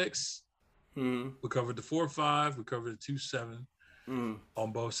 3-6. Mm-hmm. We covered the 4-5. We covered the 2-7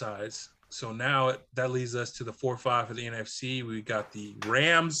 on both sides. So now that leads us to the 4-5 for the NFC. We got the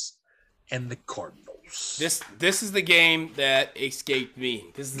Rams and the Cardinals. This is the game that escaped me.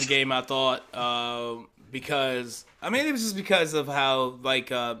 This is the game I thought because I mean it was just because of how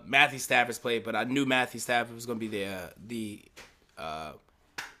like Matthew Stafford's played, but I knew Matthew Stafford was going to be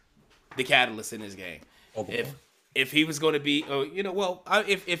the catalyst in this game. Okay. If he was going to be,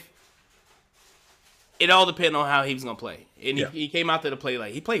 if it all depended on how he was going to play, and he came out there to play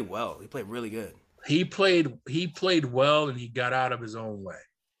like he played well. He played really good. He played well, and he got out of his own way,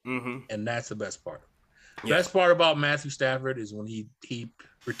 and that's the best part. The best part about Matthew Stafford is when he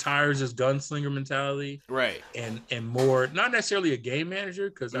retires his gunslinger mentality, right? And more, not necessarily a game manager,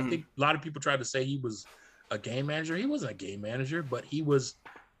 because I think a lot of people tried to say he was a game manager. He wasn't a game manager, but he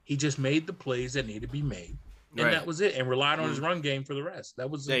just made the plays that needed to be made, and that was it. And relied on his run game for the rest. That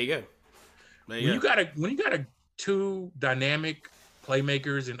was there. You go. When you got a 2 dynamic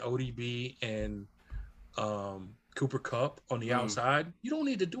playmakers in ODB and Cooper Kupp on the outside, you don't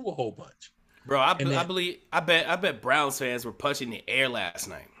need to do a whole bunch. Bro, I bet Browns fans were punching the air last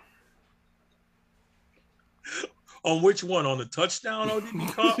night. On which one? On the touchdown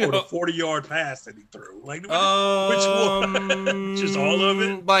ODB caught or the 40-yard pass that he threw? Like which one? Just all of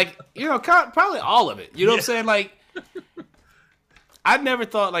it? Like, probably all of it. You know what I'm saying? Like, I never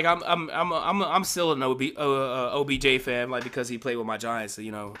thought like I'm still an OBJ fan, like because he played with my Giants,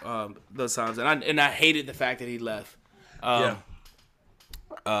 those times, and I hated the fact that he left.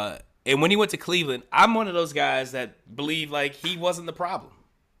 And when he went to Cleveland, I'm one of those guys that believe like he wasn't the problem.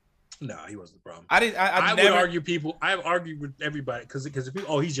 No, he wasn't the problem. I would argue with everybody because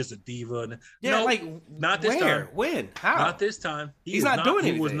he's just a diva. No, like not this time. When? How? Not this time. He's not doing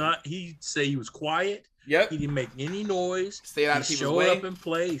anything. He was not. He said he was quiet. Yep. He didn't make any noise. Stayed out of people's way. Showed up and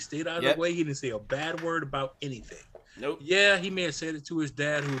played. He stayed out of the way. He didn't say a bad word about anything. Nope. Yeah, he may have said it to his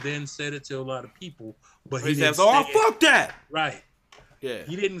dad, who then said it to a lot of people. But he said, fuck that. Right. Yeah.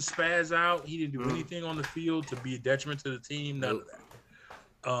 He didn't spaz out. He didn't do anything on the field to be a detriment to the team. None of that.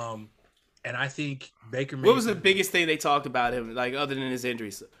 And I think Baker Mayfield. What was the biggest thing they talked about him, like other than his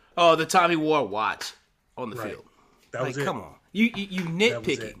injuries? Oh, the time he wore a watch on the field. That was it. Come on, you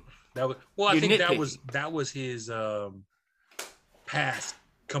nitpicking. I think that was his past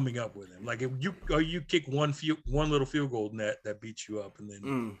coming up with him. Like if you kick one little field goal net that beats you up, and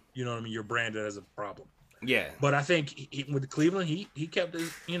then you know what I mean, you're branded as a problem. Yeah. But I think with Cleveland, he kept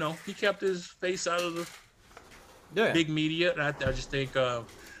his face out of the big media, and I just think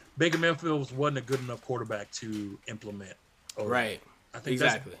Baker Mayfield wasn't a good enough quarterback to implement. Right. I think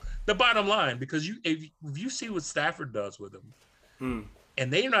that's the bottom line, because if you see what Stafford does with him,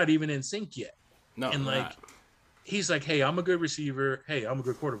 and they're not even in sync yet. No. And he's like, hey, I'm a good receiver. Hey, I'm a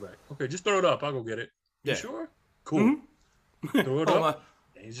good quarterback. Okay, just throw it up. I'll go get it. Yeah. You sure? Cool. Throw it up.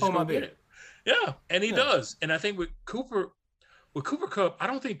 And he's just gonna get it. Yeah, and he does. And I think with Cooper Kupp, I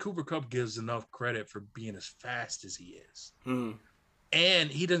don't think Cooper Kupp gives enough credit for being as fast as he is.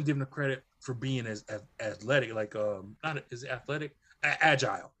 And he doesn't give enough credit for being as athletic,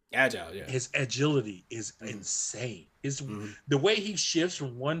 agile. Agile, yeah. His agility is insane. The way he shifts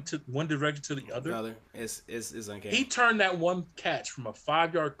from one direction to the other is uncanny. He turned that one catch from a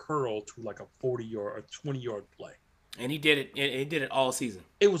 5-yard curl to like a 40-yard or 20-yard play. And he did it. He did it all season.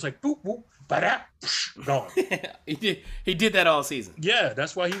 It was like boop boop, ba-da, gone. He did that all season. Yeah,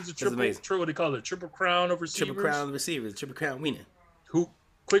 that's why he was a triple. What they call it? Triple crown of receivers. Triple crown receivers. Triple crown winner. Who?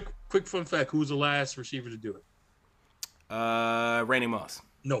 Quick fun fact: who was the last receiver to do it? Randy Moss.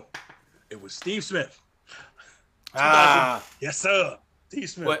 No, it was Steve Smith. Yes, sir. Steve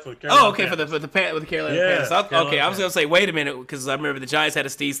Smith. For the Carolina with the Panthers. I was gonna say, wait a minute, because I remember the Giants had a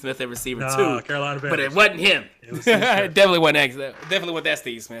Steve Smith at receiver too. Carolina Panthers. But it wasn't him. It was definitely wasn't that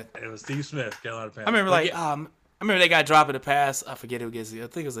Steve Smith. It was Steve Smith, Carolina Panthers. I remember I remember they got dropping the pass. I forget who gets it. I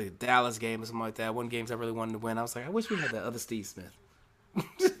think it was like a Dallas game or something like that. One games I really wanted to win. I was like, I wish we had that other Steve Smith.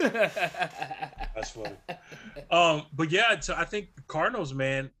 That's funny. But yeah, so I think the Cardinals,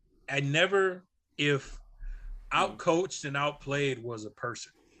 man, if outcoached and outplayed was a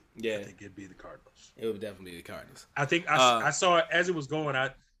person, I think it'd be the Cardinals. It would definitely be the Cardinals. I think I saw it as it was going.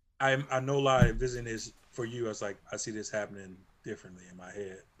 I no lie, visiting this for you. I was like, I see this happening differently in my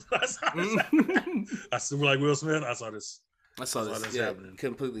head. I saw like Will Smith. I saw this happening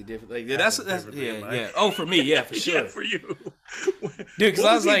completely different. Like that's Oh, for me, for sure. Yeah, for you, dude. Because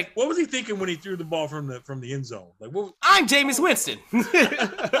I was like, what was he thinking when he threw the ball from the end zone? Like, I'm Jameis Winston.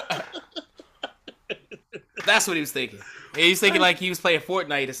 That's what he was thinking. He was thinking like he was playing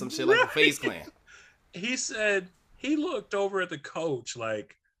Fortnite or some shit, like a FaZe Clan. He said he looked over at the coach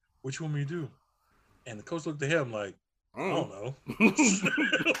like, "What you want me to do?" And the coach looked at him like, "I don't know."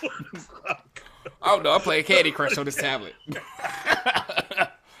 I don't know. I'm playing Candy Crush on this tablet.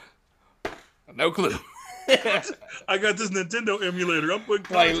 No clue. I got this Nintendo emulator. I'm putting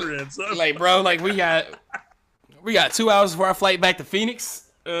Contra in. Son. Like, bro, like we got 2 hours before our flight back to Phoenix.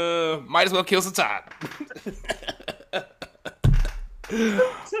 Might as well kill some time.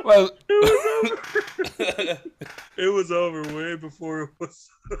 Well, it was over way before it was.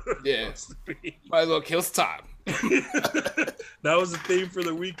 Yeah, might as well kill some time. That was the theme for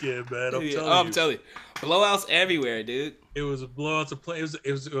the weekend, man. I'm telling you, blowouts everywhere, dude. It was a blowout to play.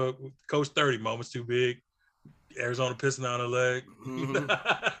 It was Coach 30 moments too big. Arizona pissing on a leg.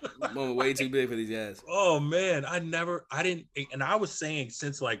 Mm-hmm. Moment way too big for these guys. Oh man, I didn't, and I was saying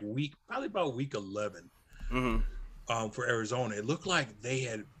since like probably about week 11. Mm-hmm. For Arizona, it looked like they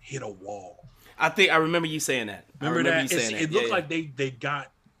had hit a wall. I remember you saying that. It looked like they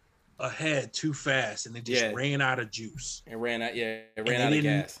got ahead too fast and they just ran out of juice. It ran out of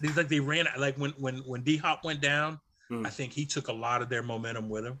gas. It's like they ran out. Like when D-Hop went down, I think he took a lot of their momentum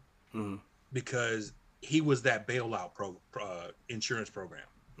with him because he was that bailout insurance program.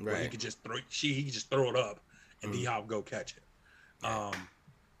 Right. Where he could just throw it up and D-Hop go catch it. Yeah.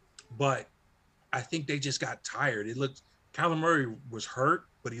 But I think they just got tired. Kyler Murray was hurt,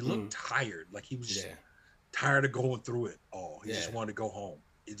 but he looked tired. Like he was just tired of going through it all. He just wanted to go home.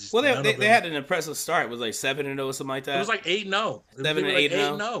 They had an impressive start. It was like 7-0 or something like that. It was like 8-0.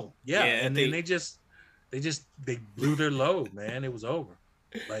 7-8-0. Yeah. And then they blew their load, man. It was over.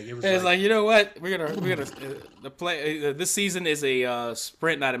 Like it was. It's like, you know what? We're gonna the play. This season is a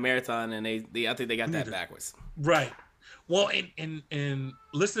sprint, not a marathon, and I think they got that backwards. Right. Well, and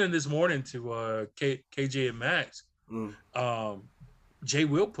listening this morning to KJ and Max, Jay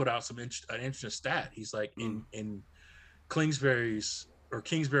Will put out an interesting stat. He's like in Kingsbury's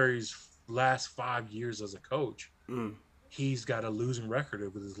last 5 years as a coach, he's got a losing record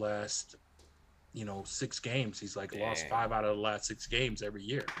over his last 6 games. He's like lost 5 out of the last 6 games every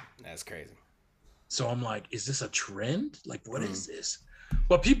year. That's crazy. So I'm like, is this a trend? Like, what is this?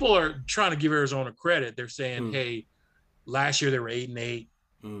 But people are trying to give Arizona credit. They're saying, hey, last year they were 8-8.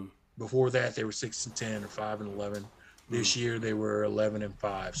 Before that they were 6-10 or 5-11. This year they were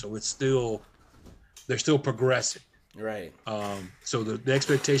 11-5. So they're still progressing. Right. So the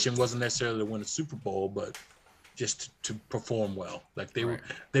expectation wasn't necessarily to win a Super Bowl, but just to perform well. Like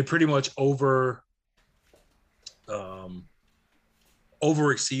they pretty much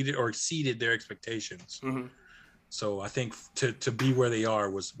exceeded their expectations. So I think to be where they are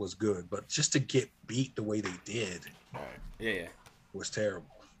was good, but just to get beat the way they did, was terrible.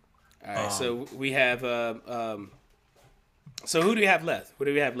 All right, so we have so who do you have left? What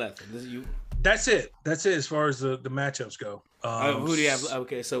do we have left? That's it as far as the matchups go. Who do you have?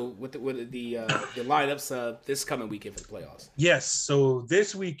 Okay, so with the lineups this coming weekend for the playoffs. Yes, so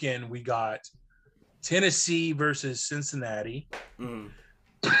this weekend we got Tennessee versus Cincinnati, and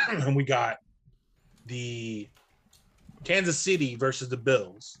we got the Kansas City versus the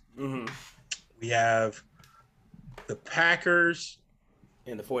Bills. We have the Packers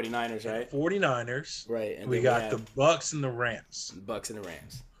and the 49ers, right? 49ers. Right. And we got the Bucks and the Rams. The Bucks and the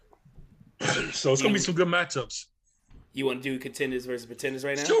Rams. So it's going to be some good matchups. You want to do contenders versus pretenders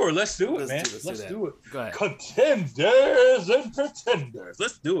right now? Sure, let's do it, man. Let's do it. Go ahead. Contenders and pretenders.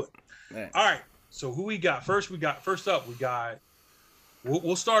 Let's do it. Man. All right. So who we got? First up, we got.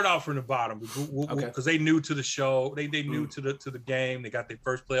 We'll start off from the bottom because they new to the show. They new to the game. They got their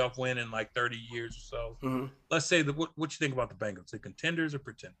first playoff win in like 30 years or so. Mm-hmm. Let's say what you think about the Bengals? The contenders or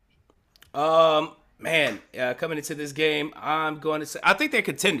pretenders? Man, coming into this game, I'm going to say I think they're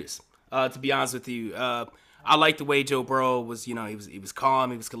contenders. To be honest with you, I like the way Joe Burrow was. You know, he was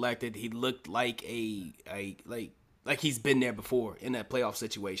calm, he was collected. He looked like like he's been there before in that playoff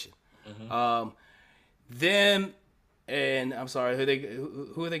situation. Mm-hmm. Them. And I'm sorry,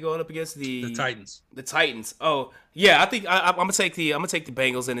 who are they going up against? The Titans. The Titans. Oh, yeah. I think I'm gonna take the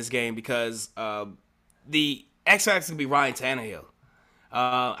Bengals in this game because the X factor is gonna be Ryan Tannehill.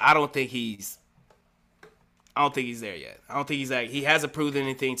 I don't think he's there yet. I don't think he hasn't proven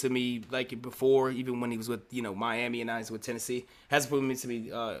anything to me like before, even when he was with Miami and I was with Tennessee. Hasn't proven to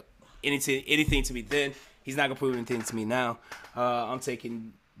me anything to me then. He's not gonna prove anything to me now. I'm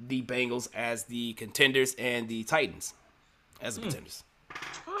taking the Bengals as the contenders and the Titans as the pretenders.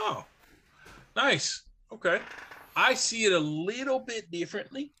 Oh, nice. Okay. I see it a little bit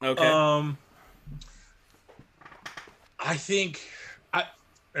differently. Okay. I think I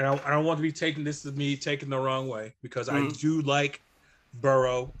don't want to be taking this as me taking the wrong way because I do like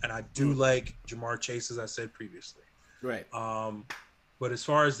Burrow and I do like Jamar Chase, as I said previously. Right. But as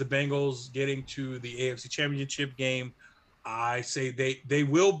far as the Bengals getting to the AFC Championship game, I say they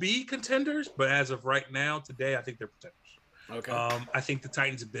will be contenders, but as of right now, today, I think they're pretenders. Okay. I think the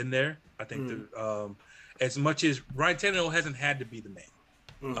Titans have been there. I think as much as Ryan Tannehill hasn't had to be the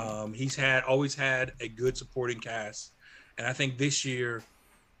man, he's always had a good supporting cast, and I think this year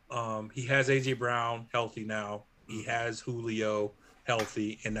he has AJ Brown healthy now. He has Julio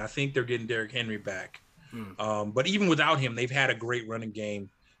healthy, and I think they're getting Derrick Henry back. But even without him, they've had a great running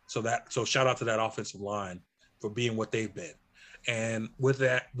game. So shout out to that offensive line for being what they've been. And with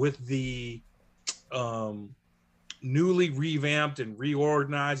the newly revamped and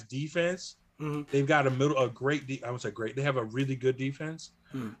reorganized defense, they've got a great. I would say great. They have a really good defense.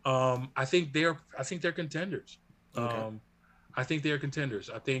 I think they're contenders. Okay. I think they're contenders.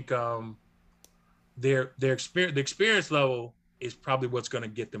 I think the experience level is probably what's going to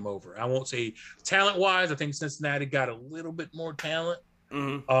get them over. I won't say talent-wise. I think Cincinnati got a little bit more talent.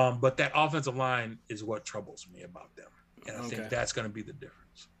 But that offensive line is what troubles me about them. And I think that's going to be the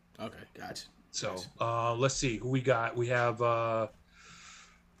difference. Okay, gotcha. So let's see who we got. We have the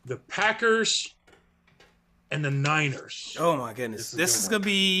Packers and the Niners. Oh, my goodness. This is going to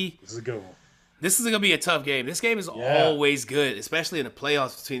be – This is a good one. This is going to be a tough game. This game is always good, especially in the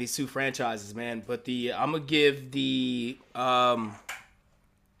playoffs between these two franchises, man. But I'm going to give the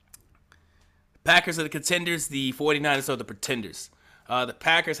Packers are the contenders. The 49ers are the pretenders. The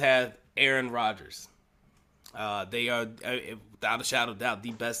Packers have Aaron Rodgers. They are, without a shadow of doubt,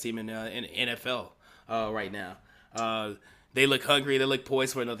 the best team in the NFL right now. They look hungry. They look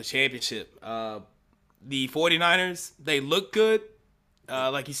poised for another championship. The 49ers, they look good.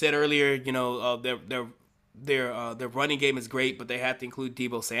 Like you said earlier, their running game is great, but they have to include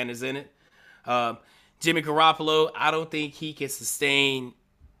Deebo Sanders in it. Jimmy Garoppolo, I don't think he can sustain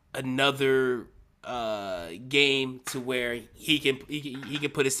another game to where he can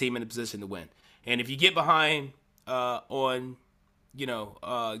put his team in a position to win. And if you get behind on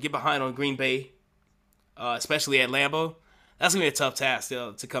Green Bay, especially at Lambeau, that's gonna be a tough task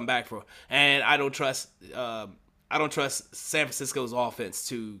to come back for. And I don't trust San Francisco's offense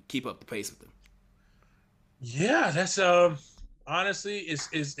to keep up the pace with them. Yeah, that's honestly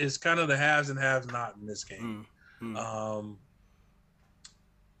is kind of the haves and haves not in this game.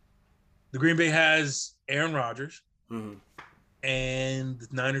 The Green Bay has Aaron Rodgers, and the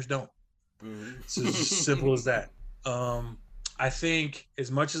Niners don't. It's as simple as that. I think as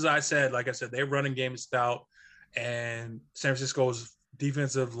much as I said, like I said, their running game is stout, and San Francisco's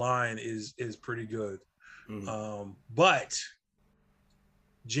defensive line is pretty good. But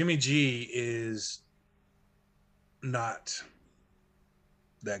Jimmy G is not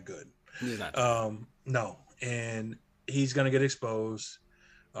that good. He's not. No, and he's gonna get exposed.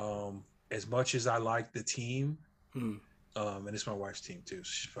 As much as I like the team, and it's my wife's team too.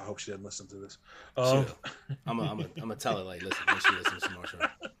 I hope she doesn't listen to this. I'm gonna tell her like, listen, when she listens to more show.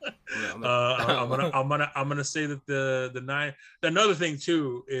 I'm gonna say that the nine. Another thing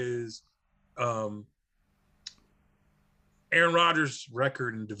too is, Aaron Rodgers'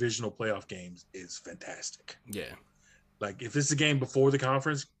 record in divisional playoff games is fantastic. Yeah, like if it's a game before the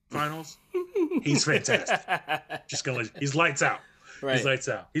conference finals, he's fantastic. He's lights out. Right. He's lights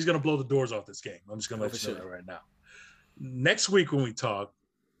out. He's gonna blow the doors off this game. I'm just gonna let you know that right now. Next week when we talk,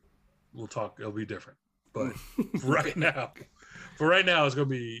 we'll talk. It'll be different. But for right now, it's going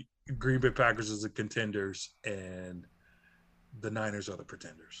to be Green Bay Packers as the contenders and the Niners are the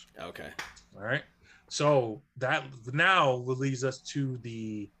pretenders. Okay. All right. So that now leads us to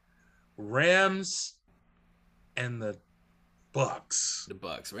the Rams and the Bucks. The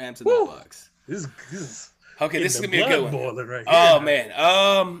Bucks. Rams and the Bucks. This is okay, this is going to be a good one. Right oh, here. Man.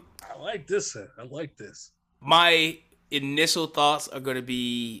 I like this. I like this. My initial thoughts are going to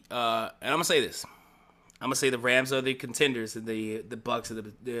be, and I'm going to say this. I'm going to say the Rams are the contenders and the Bucks are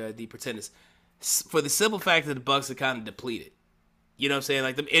the pretenders. For the simple fact that the Bucks are kind of depleted. You know what I'm saying?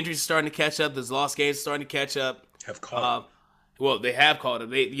 Like, the injuries are starting to catch up. Those lost games are starting to catch up. Have caught well, they have caught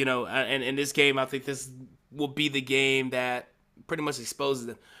them. They, and in this game, I think this will be the game that pretty much exposes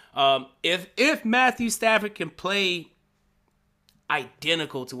them. If Matthew Stafford can play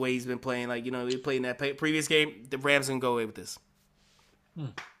identical to the way he's been playing, like, he played in that previous game, the Rams can go away with this.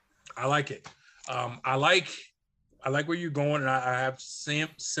 I like it. I like where you're going, and I have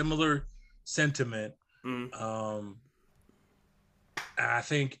similar sentiment. I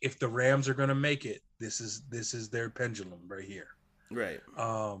think if the Rams are going to make it, this is their pendulum right here. Right.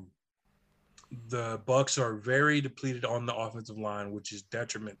 The Bucks are very depleted on the offensive line, which is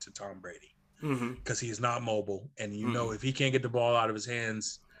detriment to Tom Brady because he is not mobile, and if he can't get the ball out of his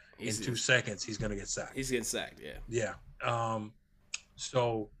hands in 2 seconds, he's going to get sacked. He's getting sacked. Yeah. Yeah.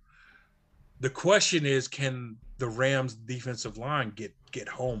 So the question is, can the Rams defensive line get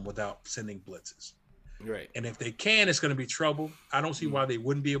home without sending blitzes? Right. And if they can, it's going to be trouble. I don't see why they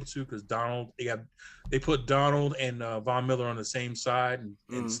wouldn't be able to, because they put Donald and Von Miller on the same side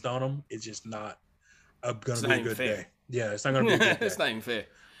and stun them. It's just not going to be a good day. Yeah, it's not going to be a good day. It's not even fair.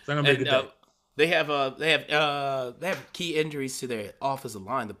 It's not going to be a good day. They have key injuries to their offensive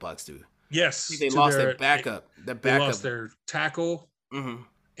line. The Bucks do. Yes, they lost their backup. They lost their tackle,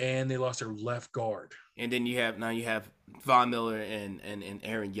 and they lost their left guard. And then you have Von Miller and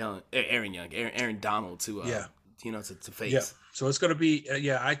Aaron Donald to face. Yeah. So it's going to be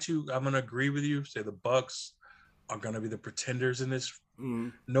I'm going to agree with you. Say the Bucks are going to be the pretenders in this.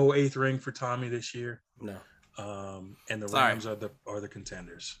 No 8th ring for Tommy this year. No. And the Rams are the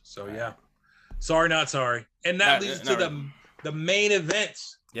contenders. So yeah. Sorry, not sorry. And that leads to the main event.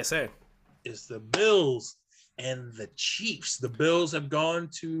 Yes, sir. Is the Bills and the Chiefs. The Bills have gone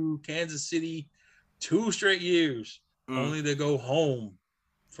to Kansas City 2 straight years, only to go home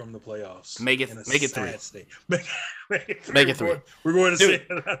from the playoffs. Make it 3. Make it 3. We're going to say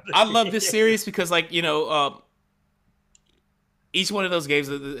I love this series because, each one of those games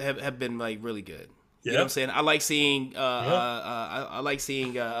have been really good. You know what I'm saying? I like seeing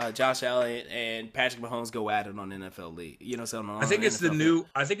Josh Allen and Patrick Mahomes go at it on NFL League. You know what I'm saying? I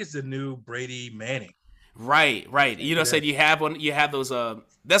think it's the new Brady Manning. Right. You know, saying you have those.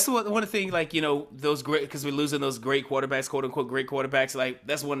 That's one thing, those great, because we're losing those great quarterbacks, quote unquote great quarterbacks. Like,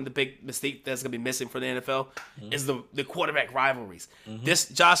 that's one of the big mistakes that's gonna be missing for the NFL is the quarterback rivalries. This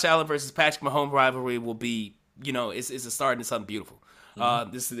Josh Allen versus Patrick Mahomes rivalry will be, it's a start into something beautiful.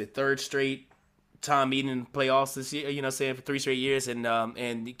 This is the 3rd straight time meeting in playoffs this year. For 3 straight years, and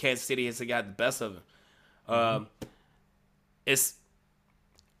Kansas City has got the best of them. It's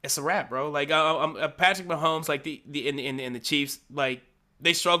a wrap, bro. Patrick Mahomes, the Chiefs,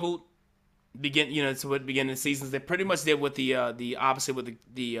 they struggled beginning of the seasons. They pretty much did what the opposite with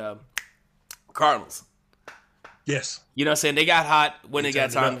the Cardinals. Yes. You know what I'm saying? They got hot when they got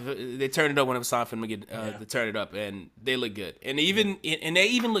time. They turned it up when it was time for them to turn it up, and they look good. And they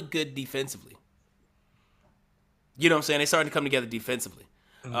even look good defensively. You know what I'm saying? They started to come together defensively.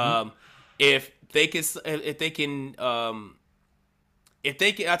 If they can, I'll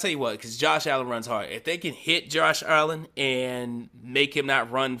tell you what, because Josh Allen runs hard. If they can hit Josh Allen and make him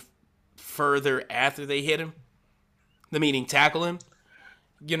not run further after they hit him, meaning tackle him,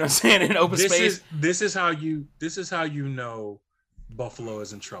 you know what I'm saying, in open space. This is how you know Buffalo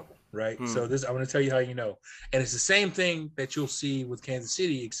is in trouble, right? So I'm going to tell you how you know. And it's the same thing that you'll see with Kansas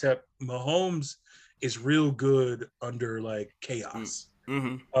City, except Mahomes is real good under chaos.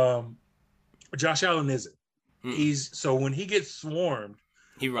 Josh Allen isn't. So when he gets swarmed,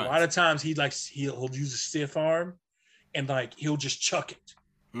 he runs. A lot of times he'll use a stiff arm and he'll just chuck it.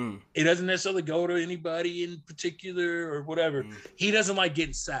 It doesn't necessarily go to anybody in particular or whatever. He doesn't like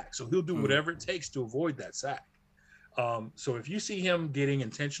getting sacked, so he'll do whatever it takes to avoid that sack. So if you see him getting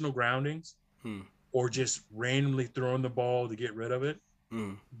intentional groundings or just randomly throwing the ball to get rid of it,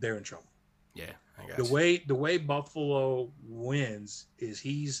 they're in trouble. Yeah, I got the way Buffalo wins is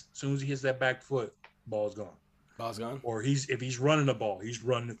as soon as he hits that back foot, ball's gone. Ball's gone. Or if he's running the ball, he's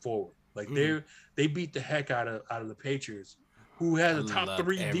running it forward. Like they beat the heck out of the Patriots, who had a top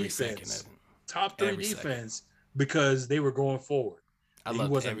 3 defense. Top 3 defense because they were going forward. I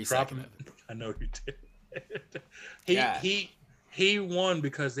loved every second of it. I know you did. He won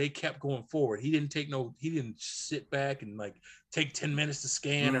because they kept going forward. He didn't sit back and like take 10 minutes to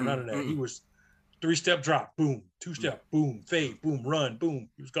scan or none of that. He was 3-step drop, boom, 2-step, boom, fade, boom, run, boom.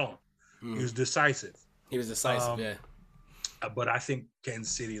 He was gone. He was decisive. Yeah. But I think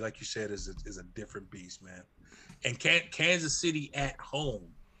Kansas City, like you said, is a different beast, man. And Kansas City at home.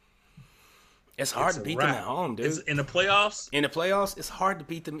 It's hard to beat them at home, dude. In the playoffs? In the playoffs, it's hard to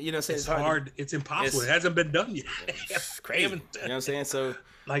beat them. You know what I'm saying? It's hard. It's impossible. It hasn't been done yet. It's crazy. You know what I'm saying? So,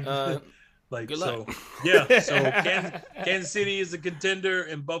 good luck. So, yeah. So Kansas City is a contender,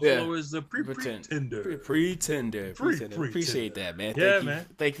 and Buffalo is the pretender. Pretender. Appreciate that, man.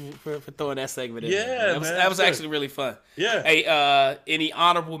 Thank you for throwing that segment in. Yeah, that was actually really fun. Yeah. Hey, any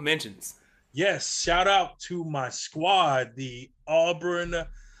honorable mentions? Yes. Shout out to my squad, the Auburn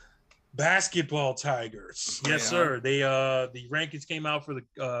Basketball Tigers. Yes, sir. They the rankings came out for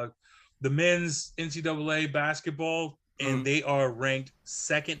the men's NCAA basketball, and they are ranked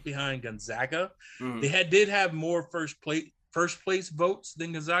second behind Gonzaga. They did have more first place votes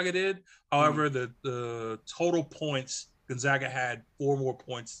than Gonzaga did. However, the total points, Gonzaga had 4 more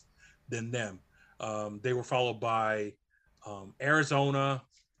points than them. They were followed by Arizona,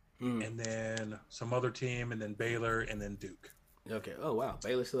 and then some other team, and then Baylor, and then Duke. Okay. Oh wow,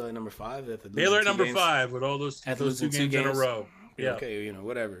 Baylor's still at number 5. Baylor at number 5 with all those 2 games in a row. Yeah. Okay.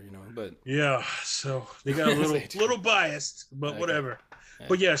 Whatever. But yeah. So they got a little biased, but whatever. Yeah.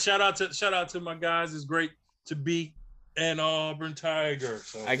 But yeah, shout out to my guys. It's great to be an Auburn Tiger.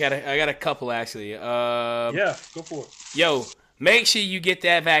 So. I got a couple actually. Yeah, go for it. Yo, make sure you get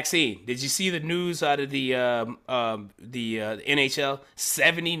that vaccine. Did you see the news out of the NHL?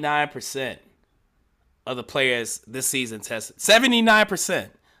 79% of the players this season tested. 79%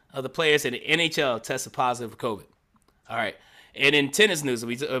 of the players in the NHL tested positive for COVID. All right. And in tennis news,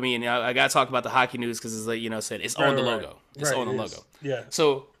 I got to talk about the hockey news because it's like, it's on the logo. It's on the logo. Yeah.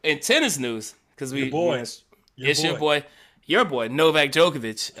 So in tennis news, because your boy, Novak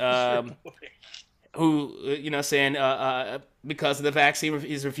Djokovic, who, because of the vaccine,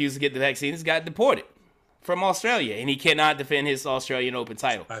 he's refused to get the vaccine, he's got deported from Australia, and he cannot defend his Australian Open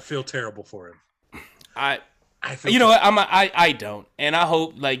title. I feel terrible for him. I don't, and I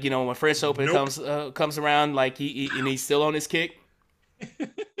hope when French Open comes around, he's still on his kick,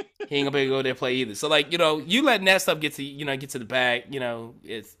 he ain't gonna be able to go there and play either. So you letting that stuff get to the bag,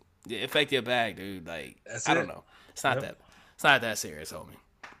 it's affect your bag, dude. I don't know, it's not that serious, homie.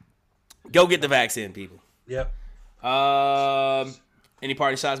 Go get the vaccine, people. Yep. Any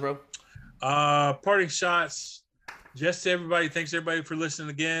party shots, bro? Parting shots. Just to everybody, thanks everybody for listening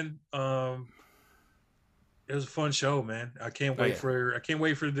again. It was a fun show, man. I can't wait for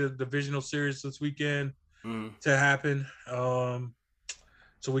the divisional series this weekend to happen.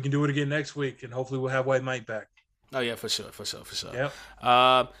 So we can do it again next week, and hopefully we'll have White Mike back. Oh yeah, for sure. Yep.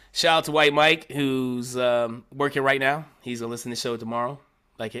 Shout out to White Mike, who's working right now. He's gonna listen to the show tomorrow,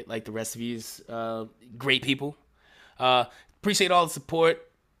 like the rest of you's great people. Appreciate all the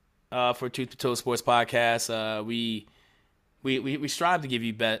support for Truth Be Told Sports Podcast. We strive to give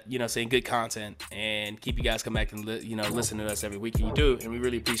you good content and keep you guys come back and listen to us every week, and you do, and we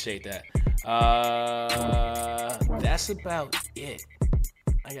really appreciate that. That's about it.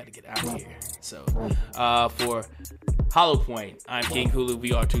 I gotta get out of here. So for Hollow Point, I'm King Hulu.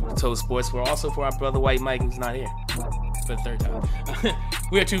 We are Truth Be Told Sports. We're also for our brother White Mike, who's not here for the 3rd time.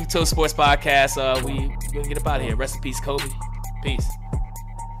 We are Truth Be Told Sports Podcast. We gonna get up out of here. Rest in peace, Kobe. Peace.